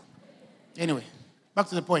God. Anyway, back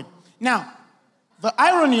to the point. Now, the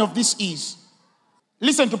irony of this is,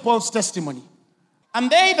 listen to Paul's testimony. And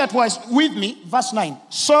they that was with me, verse 9,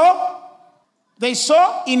 they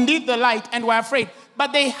saw indeed the light and were afraid,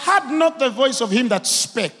 but they had not the voice of him that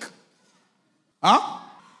spake. Now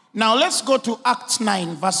let's go to Acts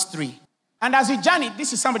 9, verse 3. And as he journeyed,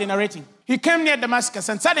 this is somebody narrating, he came near Damascus,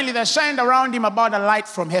 and suddenly there shined around him about a light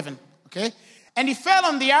from heaven. Okay? And he fell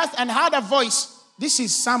on the earth and heard a voice. This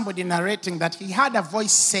is somebody narrating that he heard a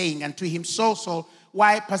voice saying unto him, Saul,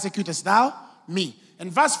 why persecutest thou me?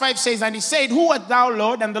 And verse 5 says, and he said, who art thou,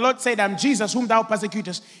 Lord? And the Lord said, I'm Jesus, whom thou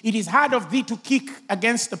persecutest. It is hard of thee to kick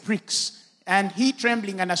against the pricks. And he,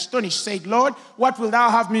 trembling and astonished, said, Lord, what wilt thou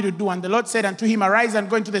have me to do? And the Lord said unto him, arise and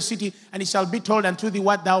go into the city, and it shall be told unto thee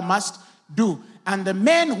what thou must do. And the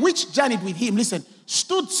men which journeyed with him, listen,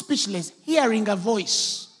 stood speechless, hearing a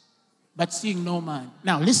voice, but seeing no man.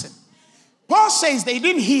 Now listen, Paul says they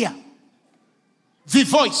didn't hear the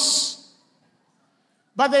voice,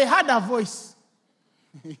 but they heard a voice.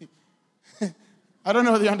 I don't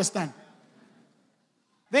know whether you understand.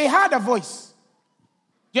 They heard a voice.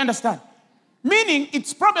 Do you understand? Meaning,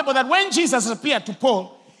 it's probable that when Jesus appeared to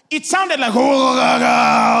Paul, it sounded like,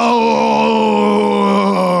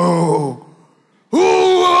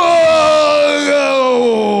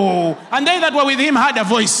 and they that were with him heard a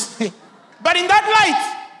voice. But in that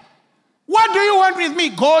light, what do you want with me?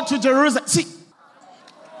 Go to Jerusalem. See,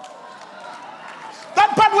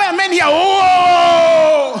 that part where men hear,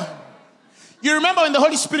 oh! You remember when the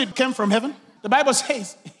Holy Spirit came from heaven? The Bible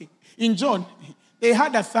says in John, they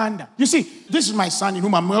heard a thunder. You see, this is my son in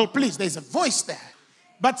whom I'm well pleased. There's a voice there.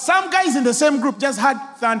 But some guys in the same group just heard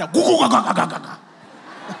thunder. Do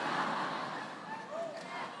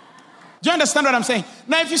you understand what I'm saying?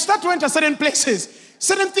 Now, if you start to enter certain places,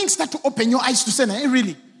 certain things start to open your eyes to say,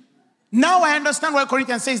 really? Now I understand why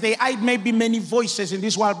Corinthians says there may be many voices in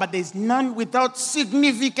this world, but there's none without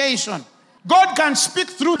signification. God can speak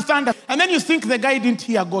through thunder, and then you think the guy didn't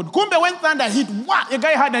hear God. Kumbe, when thunder hit, what? The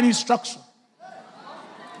guy had an instruction.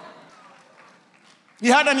 He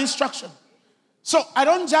had an instruction. So I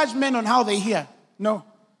don't judge men on how they hear. No.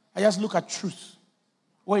 I just look at truth.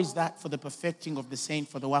 Where is that? For the perfecting of the saint,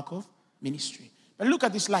 for the work of ministry. But look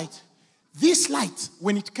at this light. This light,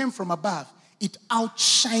 when it came from above, it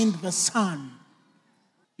outshined the sun.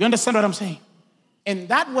 You understand what I'm saying? And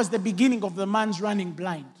that was the beginning of the man's running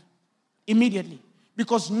blind. Immediately.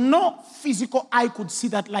 Because no physical eye could see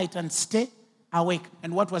that light and stay awake.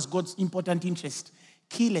 And what was God's important interest?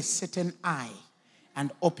 Kill a certain eye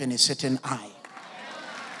and open a certain eye.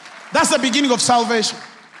 That's the beginning of salvation.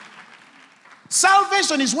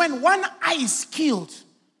 Salvation is when one eye is killed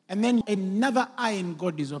and then another eye in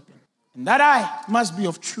God is open. And that eye must be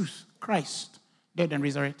of truth, Christ, dead and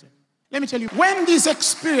resurrected. Let me tell you, when these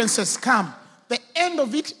experiences come, the end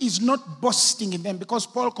of it is not boasting in them, because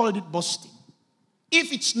Paul called it boasting.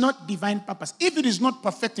 If it's not divine purpose, if it is not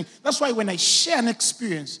perfecting, that's why when I share an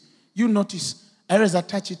experience, you notice I always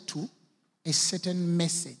attach it to a certain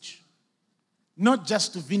message. Not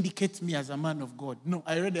just to vindicate me as a man of God. No,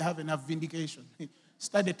 I already have enough vindication.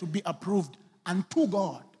 Started to be approved unto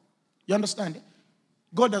God. You understand?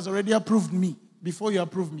 God has already approved me before you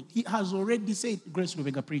approve me. He has already said, Grace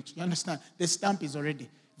Lubega preach. You understand? The stamp is already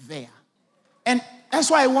there. And that's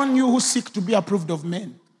why I want you who seek to be approved of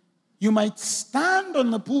men. You might stand on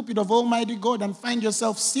the pulpit of Almighty God and find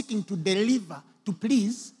yourself seeking to deliver, to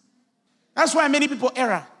please. That's why many people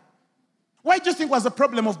err. Why do you think was the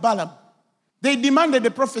problem of Balaam? They demanded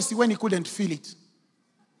the prophecy when he couldn't feel it.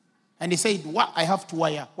 And he said, what? I have to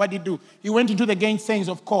wire. What did he do? He went into the gainsayings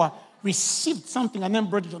of Korah, received something, and then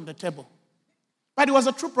brought it on the table. But he was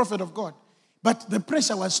a true prophet of God. But the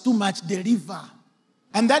pressure was too much. Deliver.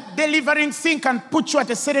 And that delivering thing can put you at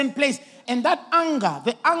a certain place. And that anger,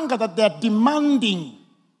 the anger that they're demanding,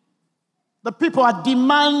 the people are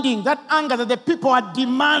demanding, that anger that the people are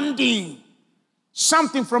demanding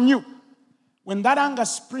something from you. When that anger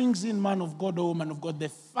springs in, man of God or woman of God, the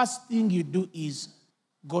first thing you do is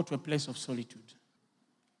go to a place of solitude.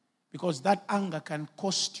 Because that anger can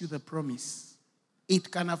cost you the promise. It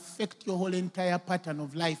can affect your whole entire pattern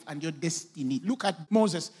of life and your destiny. Look at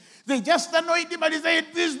Moses. They just annoyed him and he said,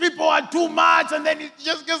 these people are too much. And then he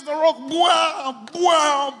just gets the rock. Bwah,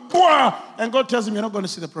 bwah, bwah. And God tells him, you're not going to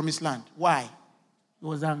see the promised land. Why? He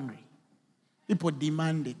was angry. People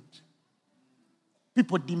demanded.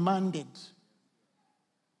 People demanded.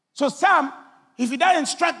 So Sam, if he doesn't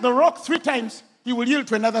strike the rock 3 times, he will yield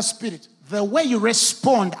to another spirit. The way you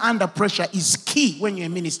respond under pressure is key when you're a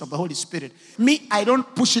minister of the Holy Spirit. Me, I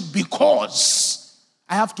don't push it because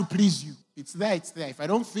I have to please you. It's there, it's there. If I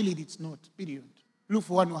don't feel it, it's not. Period. Look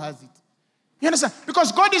for one who has it. You understand?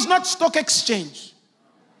 Because God is not stock exchange.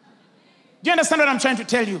 Do you understand what I'm trying to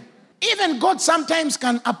tell you? Even God sometimes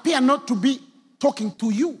can appear not to be talking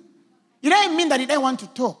to you. It doesn't mean that he doesn't want to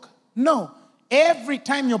talk. No. Every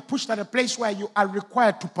time you're pushed at a place where you are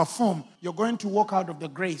required to perform, you're going to walk out of the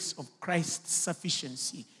grace of Christ's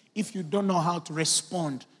sufficiency. If you don't know how to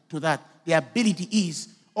respond to that, the ability is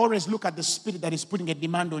always look at the spirit that is putting a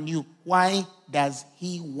demand on you. Why does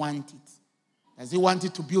he want it? Does he want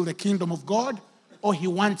it to build the kingdom of God? Or he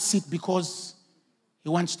wants it because he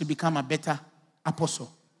wants to become a better apostle,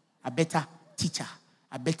 a better teacher,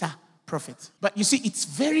 a better prophet? But you see, it's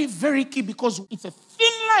very, very key because it's a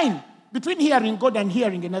thin line between hearing God and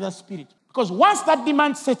hearing another spirit. Because once that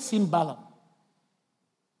demand sets in Balaam,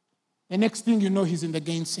 the next thing you know, he's in the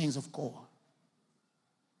gainsayings of Korah.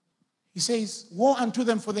 He says, woe unto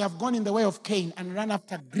them, for they have gone in the way of Cain and run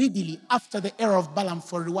after greedily after the error of Balaam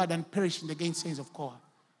for reward and perish in the gainsayings of Korah.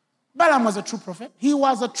 Balaam was a true prophet. He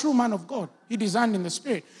was a true man of God. He discerned in the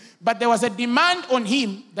spirit. But there was a demand on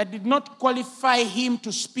him that did not qualify him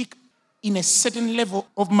to speak in a certain level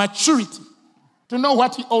of maturity, to know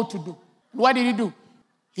what he ought to do. What did he do?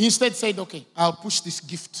 He instead said, okay, I'll push this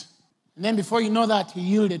gift. And then before you know that, he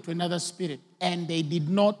yielded to another spirit. And they did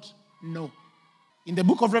not know. In the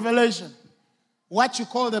book of Revelation, what you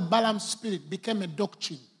call the Balaam spirit became a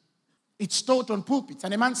doctrine. It's taught on pulpits.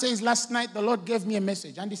 And a man says, last night the Lord gave me a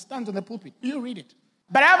message. And he stands on the pulpit. You read it.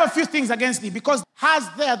 But I have a few things against thee, because has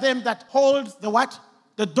there them that hold the what?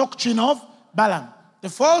 The doctrine of Balaam. The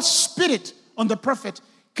false spirit on the prophet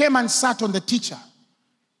came and sat on the teacher,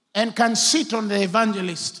 and can sit on the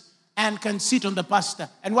evangelist, and can sit on the pastor.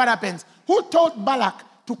 And what happens? Who taught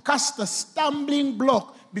Balak to cast a stumbling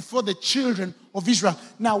block before the children of Israel?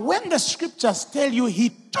 Now, when the scriptures tell you he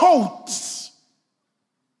taught,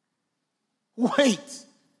 wait.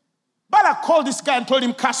 Balak called this guy and told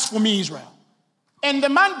him, cast for me Israel. And the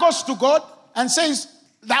man goes to God and says,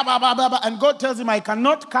 blah, blah, blah, blah, blah, and God tells him, I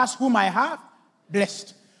cannot cast whom I have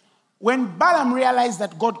blessed. When Balaam realized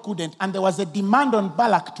that God couldn't, and there was a demand on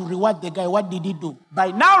Balak to reward the guy, what did he do? By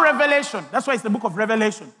now, revelation. That's why it's the book of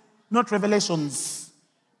Revelation. Not Revelations,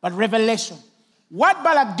 but Revelation. What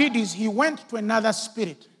Balak did is he went to another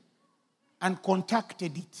spirit and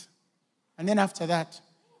contacted it. And then after that,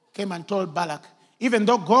 came and told Balak, even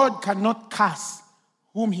though God cannot curse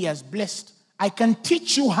whom he has blessed, I can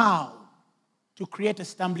teach you how to create a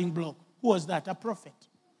stumbling block. Who was that? A prophet.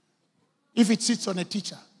 If it sits on a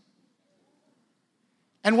teacher.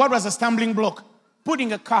 And what was a stumbling block?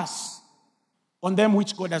 Putting a curse on them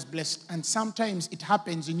which God has blessed. And sometimes it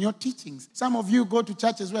happens in your teachings. Some of you go to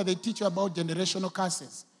churches where they teach you about generational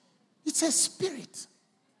curses. It's a spirit.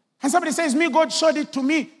 And somebody says, me, God showed it to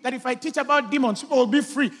me that if I teach about demons, people will be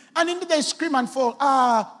free. And indeed they scream and fall.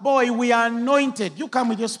 Ah, boy, we are anointed. You come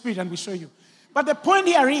with your spirit and we show you. But the point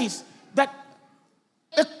here is that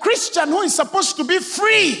a Christian who is supposed to be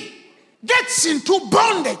free gets into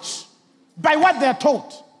bondage by what they're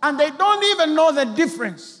taught. And they don't even know the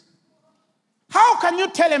difference. How can you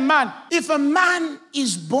tell a man, if a man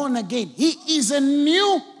is born again, he is a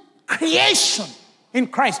new creation in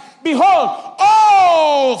Christ. Behold,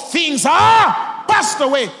 all things are passed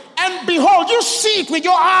away. And behold, you see it with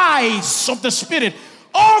your eyes of the Spirit.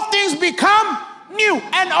 All things become new.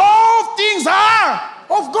 And all things are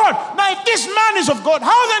of God. Now, if this man is of God,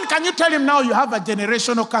 how then can you tell him now you have a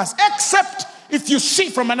generational curse? Except if you see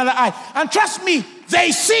from another eye. And trust me,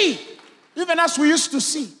 they see. Even as we used to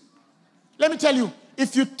see. Let me tell you,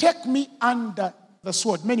 if you take me under the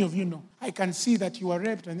sword, many of you know, I can see that you were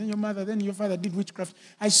raped, and then your mother, then your father did witchcraft.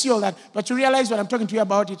 I see all that. But you realize when I'm talking to you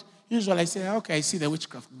about it, usually I say, okay, I see the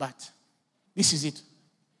witchcraft, but this is it.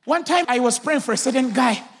 One time I was praying for a certain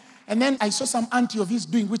guy, and then I saw some auntie of his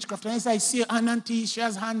doing witchcraft. And I said, I see an auntie, she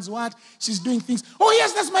has hands, what? She's doing things. Oh,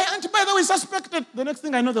 yes, that's my auntie, by the way, suspected. The next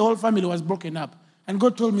thing I know, the whole family was broken up. And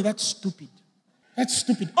God told me, that's stupid. That's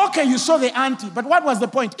stupid. Okay, you saw the auntie, but what was the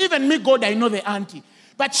point? Even me, God, I know the auntie.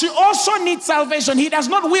 But she also needs salvation. He does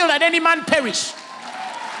not will that any man perish.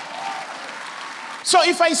 So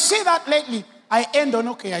if I see that lately, I end on,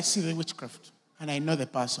 okay, I see the witchcraft. And I know the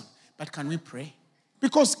person. But can we pray?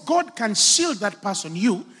 Because God can shield that person,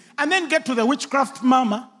 you, and then get to the witchcraft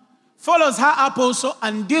mama, follows her up also,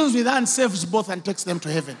 and deals with her and saves both and takes them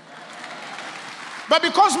to heaven. But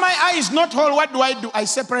because my eye is not whole, what do? I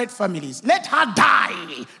separate families. Let her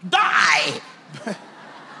die. Die.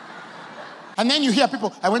 And then you hear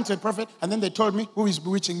people, I went to a prophet, and then they told me who is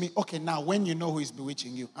bewitching me. Okay, now when you know who is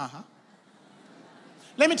bewitching you.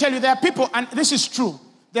 Let me tell you, there are people, and this is true,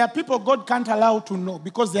 there are people God can't allow to know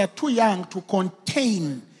because they are too young to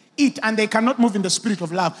contain it, and they cannot move in the spirit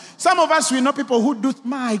of love. Some of us, we know people who do,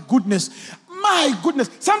 my goodness.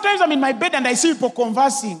 Sometimes I'm in my bed and I see people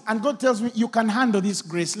conversing, and God tells me, you can handle this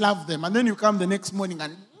grace, love them. And then you come the next morning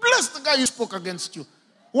and bless the guy who spoke against you.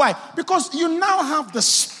 Why? Because you now have the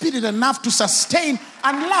spirit enough to sustain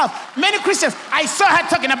and love. Many Christians, I saw her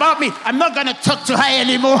talking about me. I'm not going to talk to her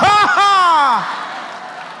anymore.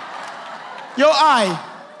 Your eye.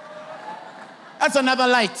 That's another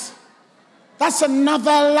light. That's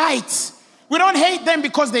another light. We don't hate them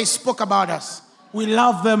because they spoke about us. We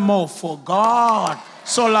love them more, for God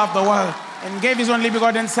so loved the world and gave his only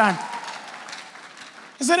begotten son.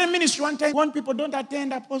 I said in ministry one time, when people don't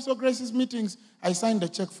attend Apostle Grace's meetings, I signed a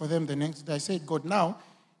check for them the next day. I said, God, now,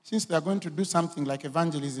 since they are going to do something like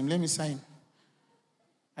evangelism, let me sign.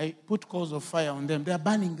 I put coals of fire on them. They are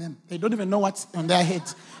burning them. They don't even know what's on their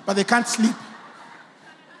heads, but they can't sleep.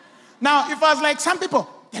 Now, if I was like some people,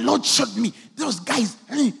 the Lord showed me, those guys,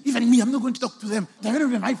 even me, I'm not going to talk to them. They're going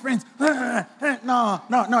to be my friends.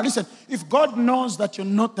 No, listen. If God knows that you're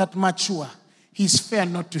not that mature, he's fair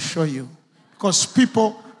not to show you. Because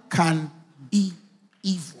people can be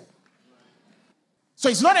evil. So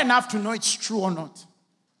it's not enough to know it's true or not.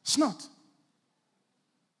 It's not.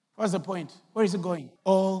 What's the point? Where is it going?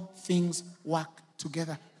 All things work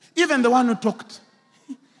together. Even the one who talked.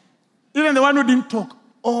 Even the one who didn't talk.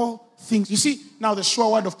 All things. You see, now the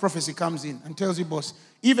sure word of prophecy comes in and tells you, boss,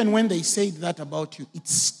 even when they said that about you,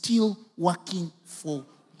 it's still working for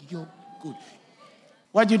your good.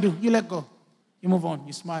 What do? You let go. You move on.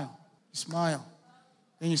 You smile. You smile.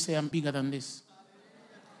 Then you say, I'm bigger than this.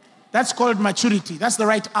 That's called maturity. That's the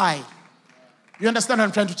right eye. You understand what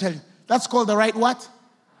I'm trying to tell you? That's called the right what?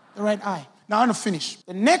 The right eye. Now I want to finish.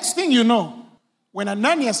 The next thing you know, when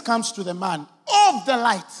Ananias comes to the man of the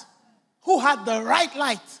light, who had the right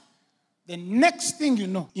light, the next thing you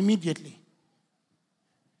know, immediately,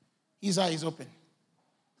 his eye is open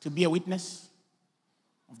to be a witness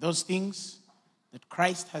of those things that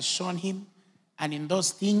Christ has shown him, and in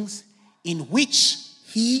those things in which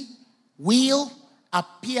he will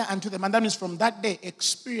appear unto them. And that means from that day,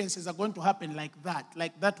 experiences are going to happen like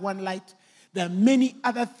that one light. There are many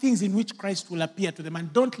other things in which Christ will appear to them.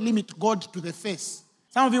 And don't limit God to the face.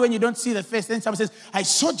 Some of you, when you don't see the face, then someone says, I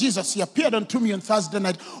saw Jesus. He appeared unto me on Thursday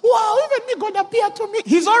night. Wow, even me, God appeared to me.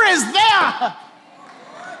 He's always there.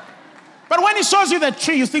 But when he shows you the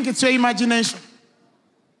tree, you think it's your imagination.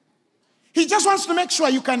 He just wants to make sure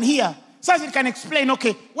you can hear. So as it can explain,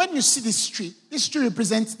 okay, when you see this tree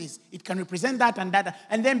represents this. It can represent that and that.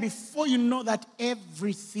 And then before you know that,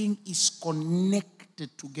 everything is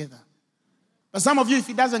connected together. But some of you, if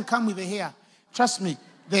it doesn't come with the hair, trust me,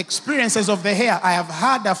 the experiences of the hair, I have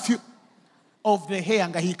had a few of the hair,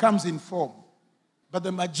 and he comes in form. But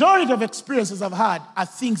the majority of experiences I've had are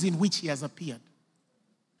things in which he has appeared.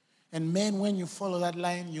 And man, when you follow that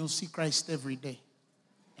line, you'll see Christ every day.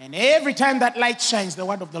 And every time that light shines, the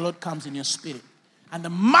word of the Lord comes in your spirit. And the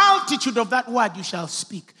multitude of that word you shall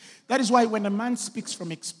speak. That is why when a man speaks from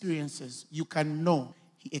experiences, you can know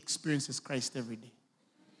he experiences Christ every day.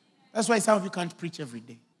 That's why some of you can't preach every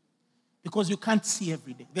day. Because you can't see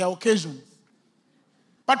every day. There are occasions.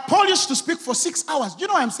 But Paul used to speak for 6 hours. Do you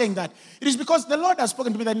know why I'm saying that? It is because the Lord has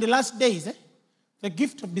spoken to me that in the last days, the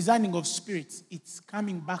gift of discerning of spirits, it's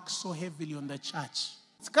coming back so heavily on the church.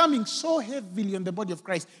 It's coming so heavily on the body of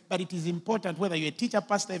Christ. But it is important, whether you're a teacher,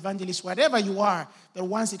 pastor, evangelist, whatever you are, that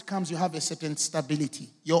once it comes, you have a certain stability.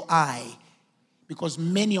 Your eye. Because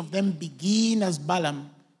many of them begin as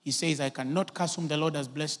Balaam. He says, I cannot curse whom the Lord has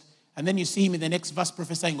blessed. And then you see him in the next verse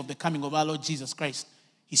prophesying of the coming of our Lord Jesus Christ.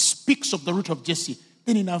 He speaks of the root of Jesse.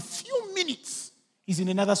 Then in a few minutes, he's in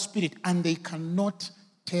another spirit. And they cannot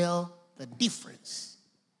tell the difference.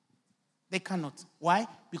 They cannot. Why?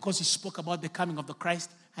 Because he spoke about the coming of the Christ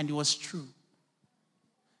and it was true.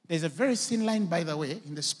 There's a very thin line, by the way,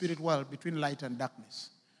 in the spirit world between light and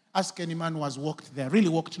darkness. Ask any man who has walked there. Really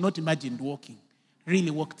walked, not imagined walking.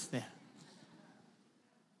 Really walked there.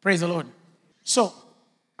 Praise the Lord. So,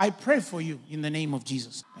 I pray for you in the name of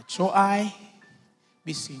Jesus, that your eye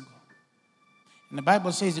be single. And the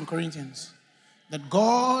Bible says in Corinthians that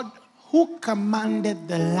God who commanded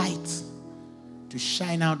the light to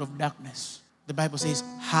shine out of darkness, the Bible says,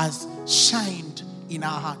 has shined in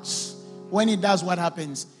our hearts. When he does, what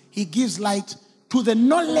happens? He gives light to the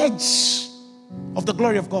knowledge of the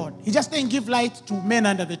glory of God. He just didn't give light to men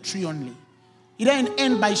under the tree only. He didn't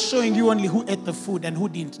end by showing you only who ate the food and who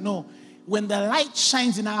didn't. No. When the light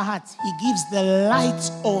shines in our hearts, he gives the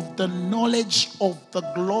light of the knowledge of the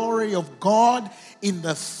glory of God in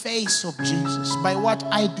the face of Jesus. By what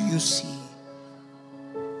eye do you see?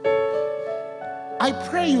 I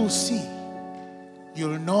pray you'll see.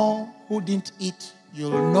 You'll know who didn't eat.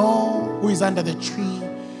 You'll know who is under the tree.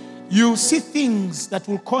 You'll see things that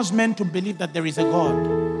will cause men to believe that there is a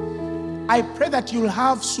God. I pray that you'll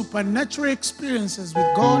have supernatural experiences with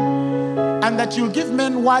God and that you'll give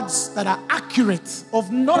men words that are accurate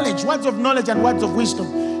of knowledge, words of knowledge and words of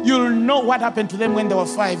wisdom. You'll know what happened to them when they were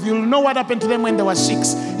 5. You'll know what happened to them when they were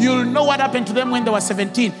 6. You'll know what happened to them when they were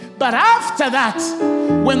 17. But after that,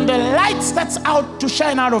 when the light starts out to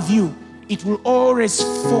shine out of you, it will always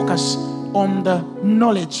focus on the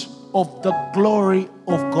knowledge of the glory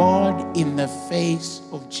of God in the face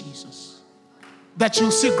of Jesus. That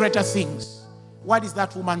you'll see greater things. What is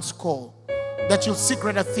that woman's call? That you'll see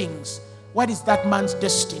greater things. What is that man's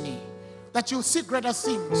destiny? That you'll see greater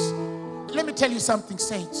things. Let me tell you something,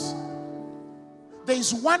 saints. There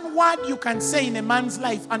is one word you can say in a man's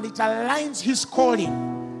life and it aligns his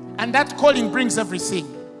calling. And that calling brings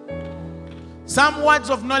everything. Some words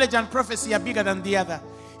of knowledge and prophecy are bigger than the other.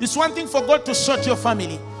 It's one thing for God to sort your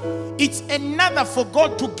family. It's another for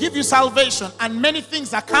God to give you salvation, and many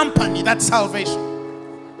things accompany that salvation.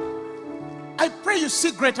 I pray you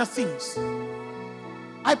see greater things.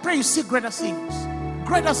 I pray you see greater things.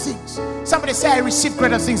 Greater things. Somebody say, I receive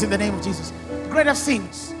greater things in the name of Jesus. Greater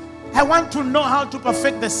things. I want to know how to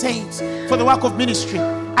perfect the saints for the work of ministry.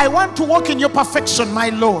 I want to walk in your perfection, my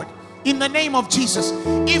Lord, in the name of Jesus.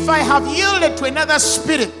 If I have yielded to another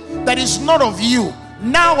spirit that is not of you,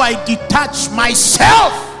 now I detach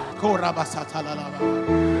myself. God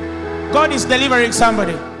is delivering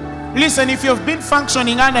somebody. Listen, if you've been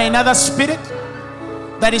functioning under another spirit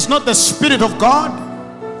that is not the Spirit of God,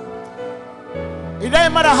 it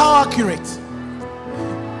doesn't matter how accurate.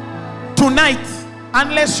 Tonight,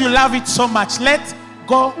 unless you love it so much, let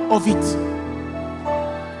go of it.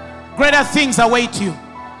 Greater things await you.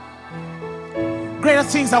 Greater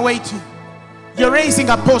things await you. You're raising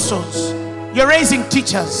apostles. You're raising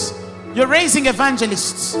teachers. You're raising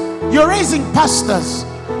evangelists. You're raising pastors.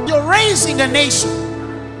 You're raising a nation.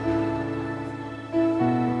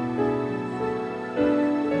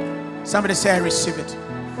 Somebody say, I receive it.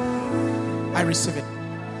 I receive it.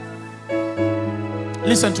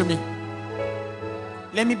 Listen to me.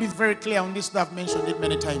 Let me be very clear on this. I've mentioned it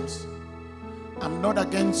many times. I'm not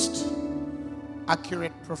against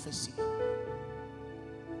accurate prophecy.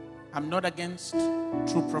 I'm not against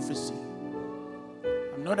true prophecy.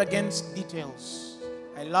 I'm not against details.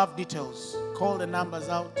 I love details. Call the numbers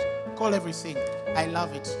out. Call everything. I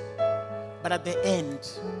love it. But at the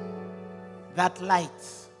end, that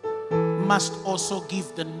light must also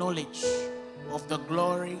give the knowledge of the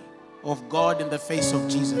glory of God in the face of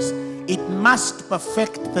Jesus. It must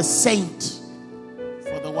perfect the saint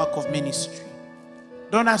for the work of ministry.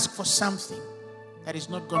 Don't ask for something that is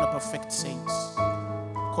not going to perfect saints,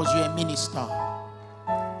 because you're a minister.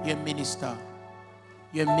 You're a minister.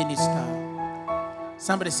 You're a minister.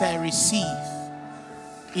 Somebody say, I receive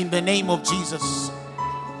in the name of Jesus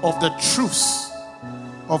of the truths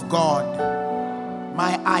of God.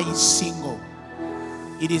 My eye is single.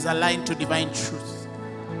 It is aligned to divine truth.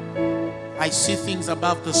 I see things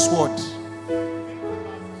above the sword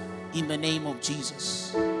in the name of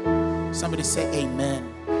Jesus. Somebody say amen.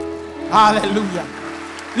 Hallelujah.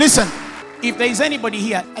 Listen, if there is anybody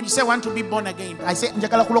here and you say want to be born again, I say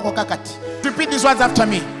repeat these words after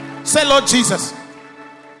me. Say, Lord Jesus,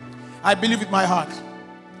 I believe with my heart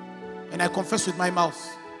and I confess with my mouth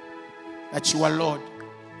that you are Lord.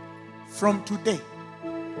 From today,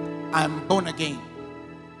 I am born again.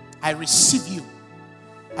 I receive you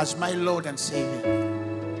as my Lord and Savior.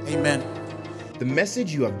 Amen. The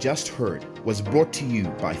message you have just heard was brought to you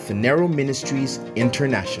by Phaneroo Ministries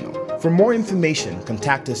International. For more information,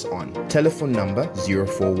 contact us on telephone number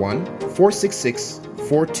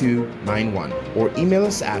 041-466-4291 or email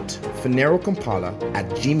us at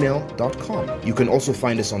phanerokampala@gmail.com. You can also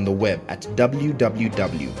find us on the web at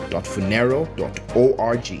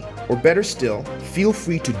www.phaneroo.org. Or better still, feel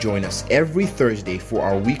free to join us every Thursday for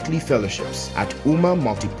our weekly fellowships at Uma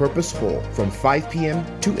Multipurpose Hall from 5 p.m.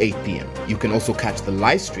 to 8 p.m. You can also catch the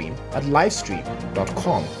live stream at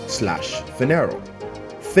livestream.com/Phaneroo.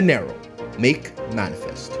 Phaneroo, make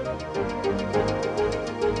manifest.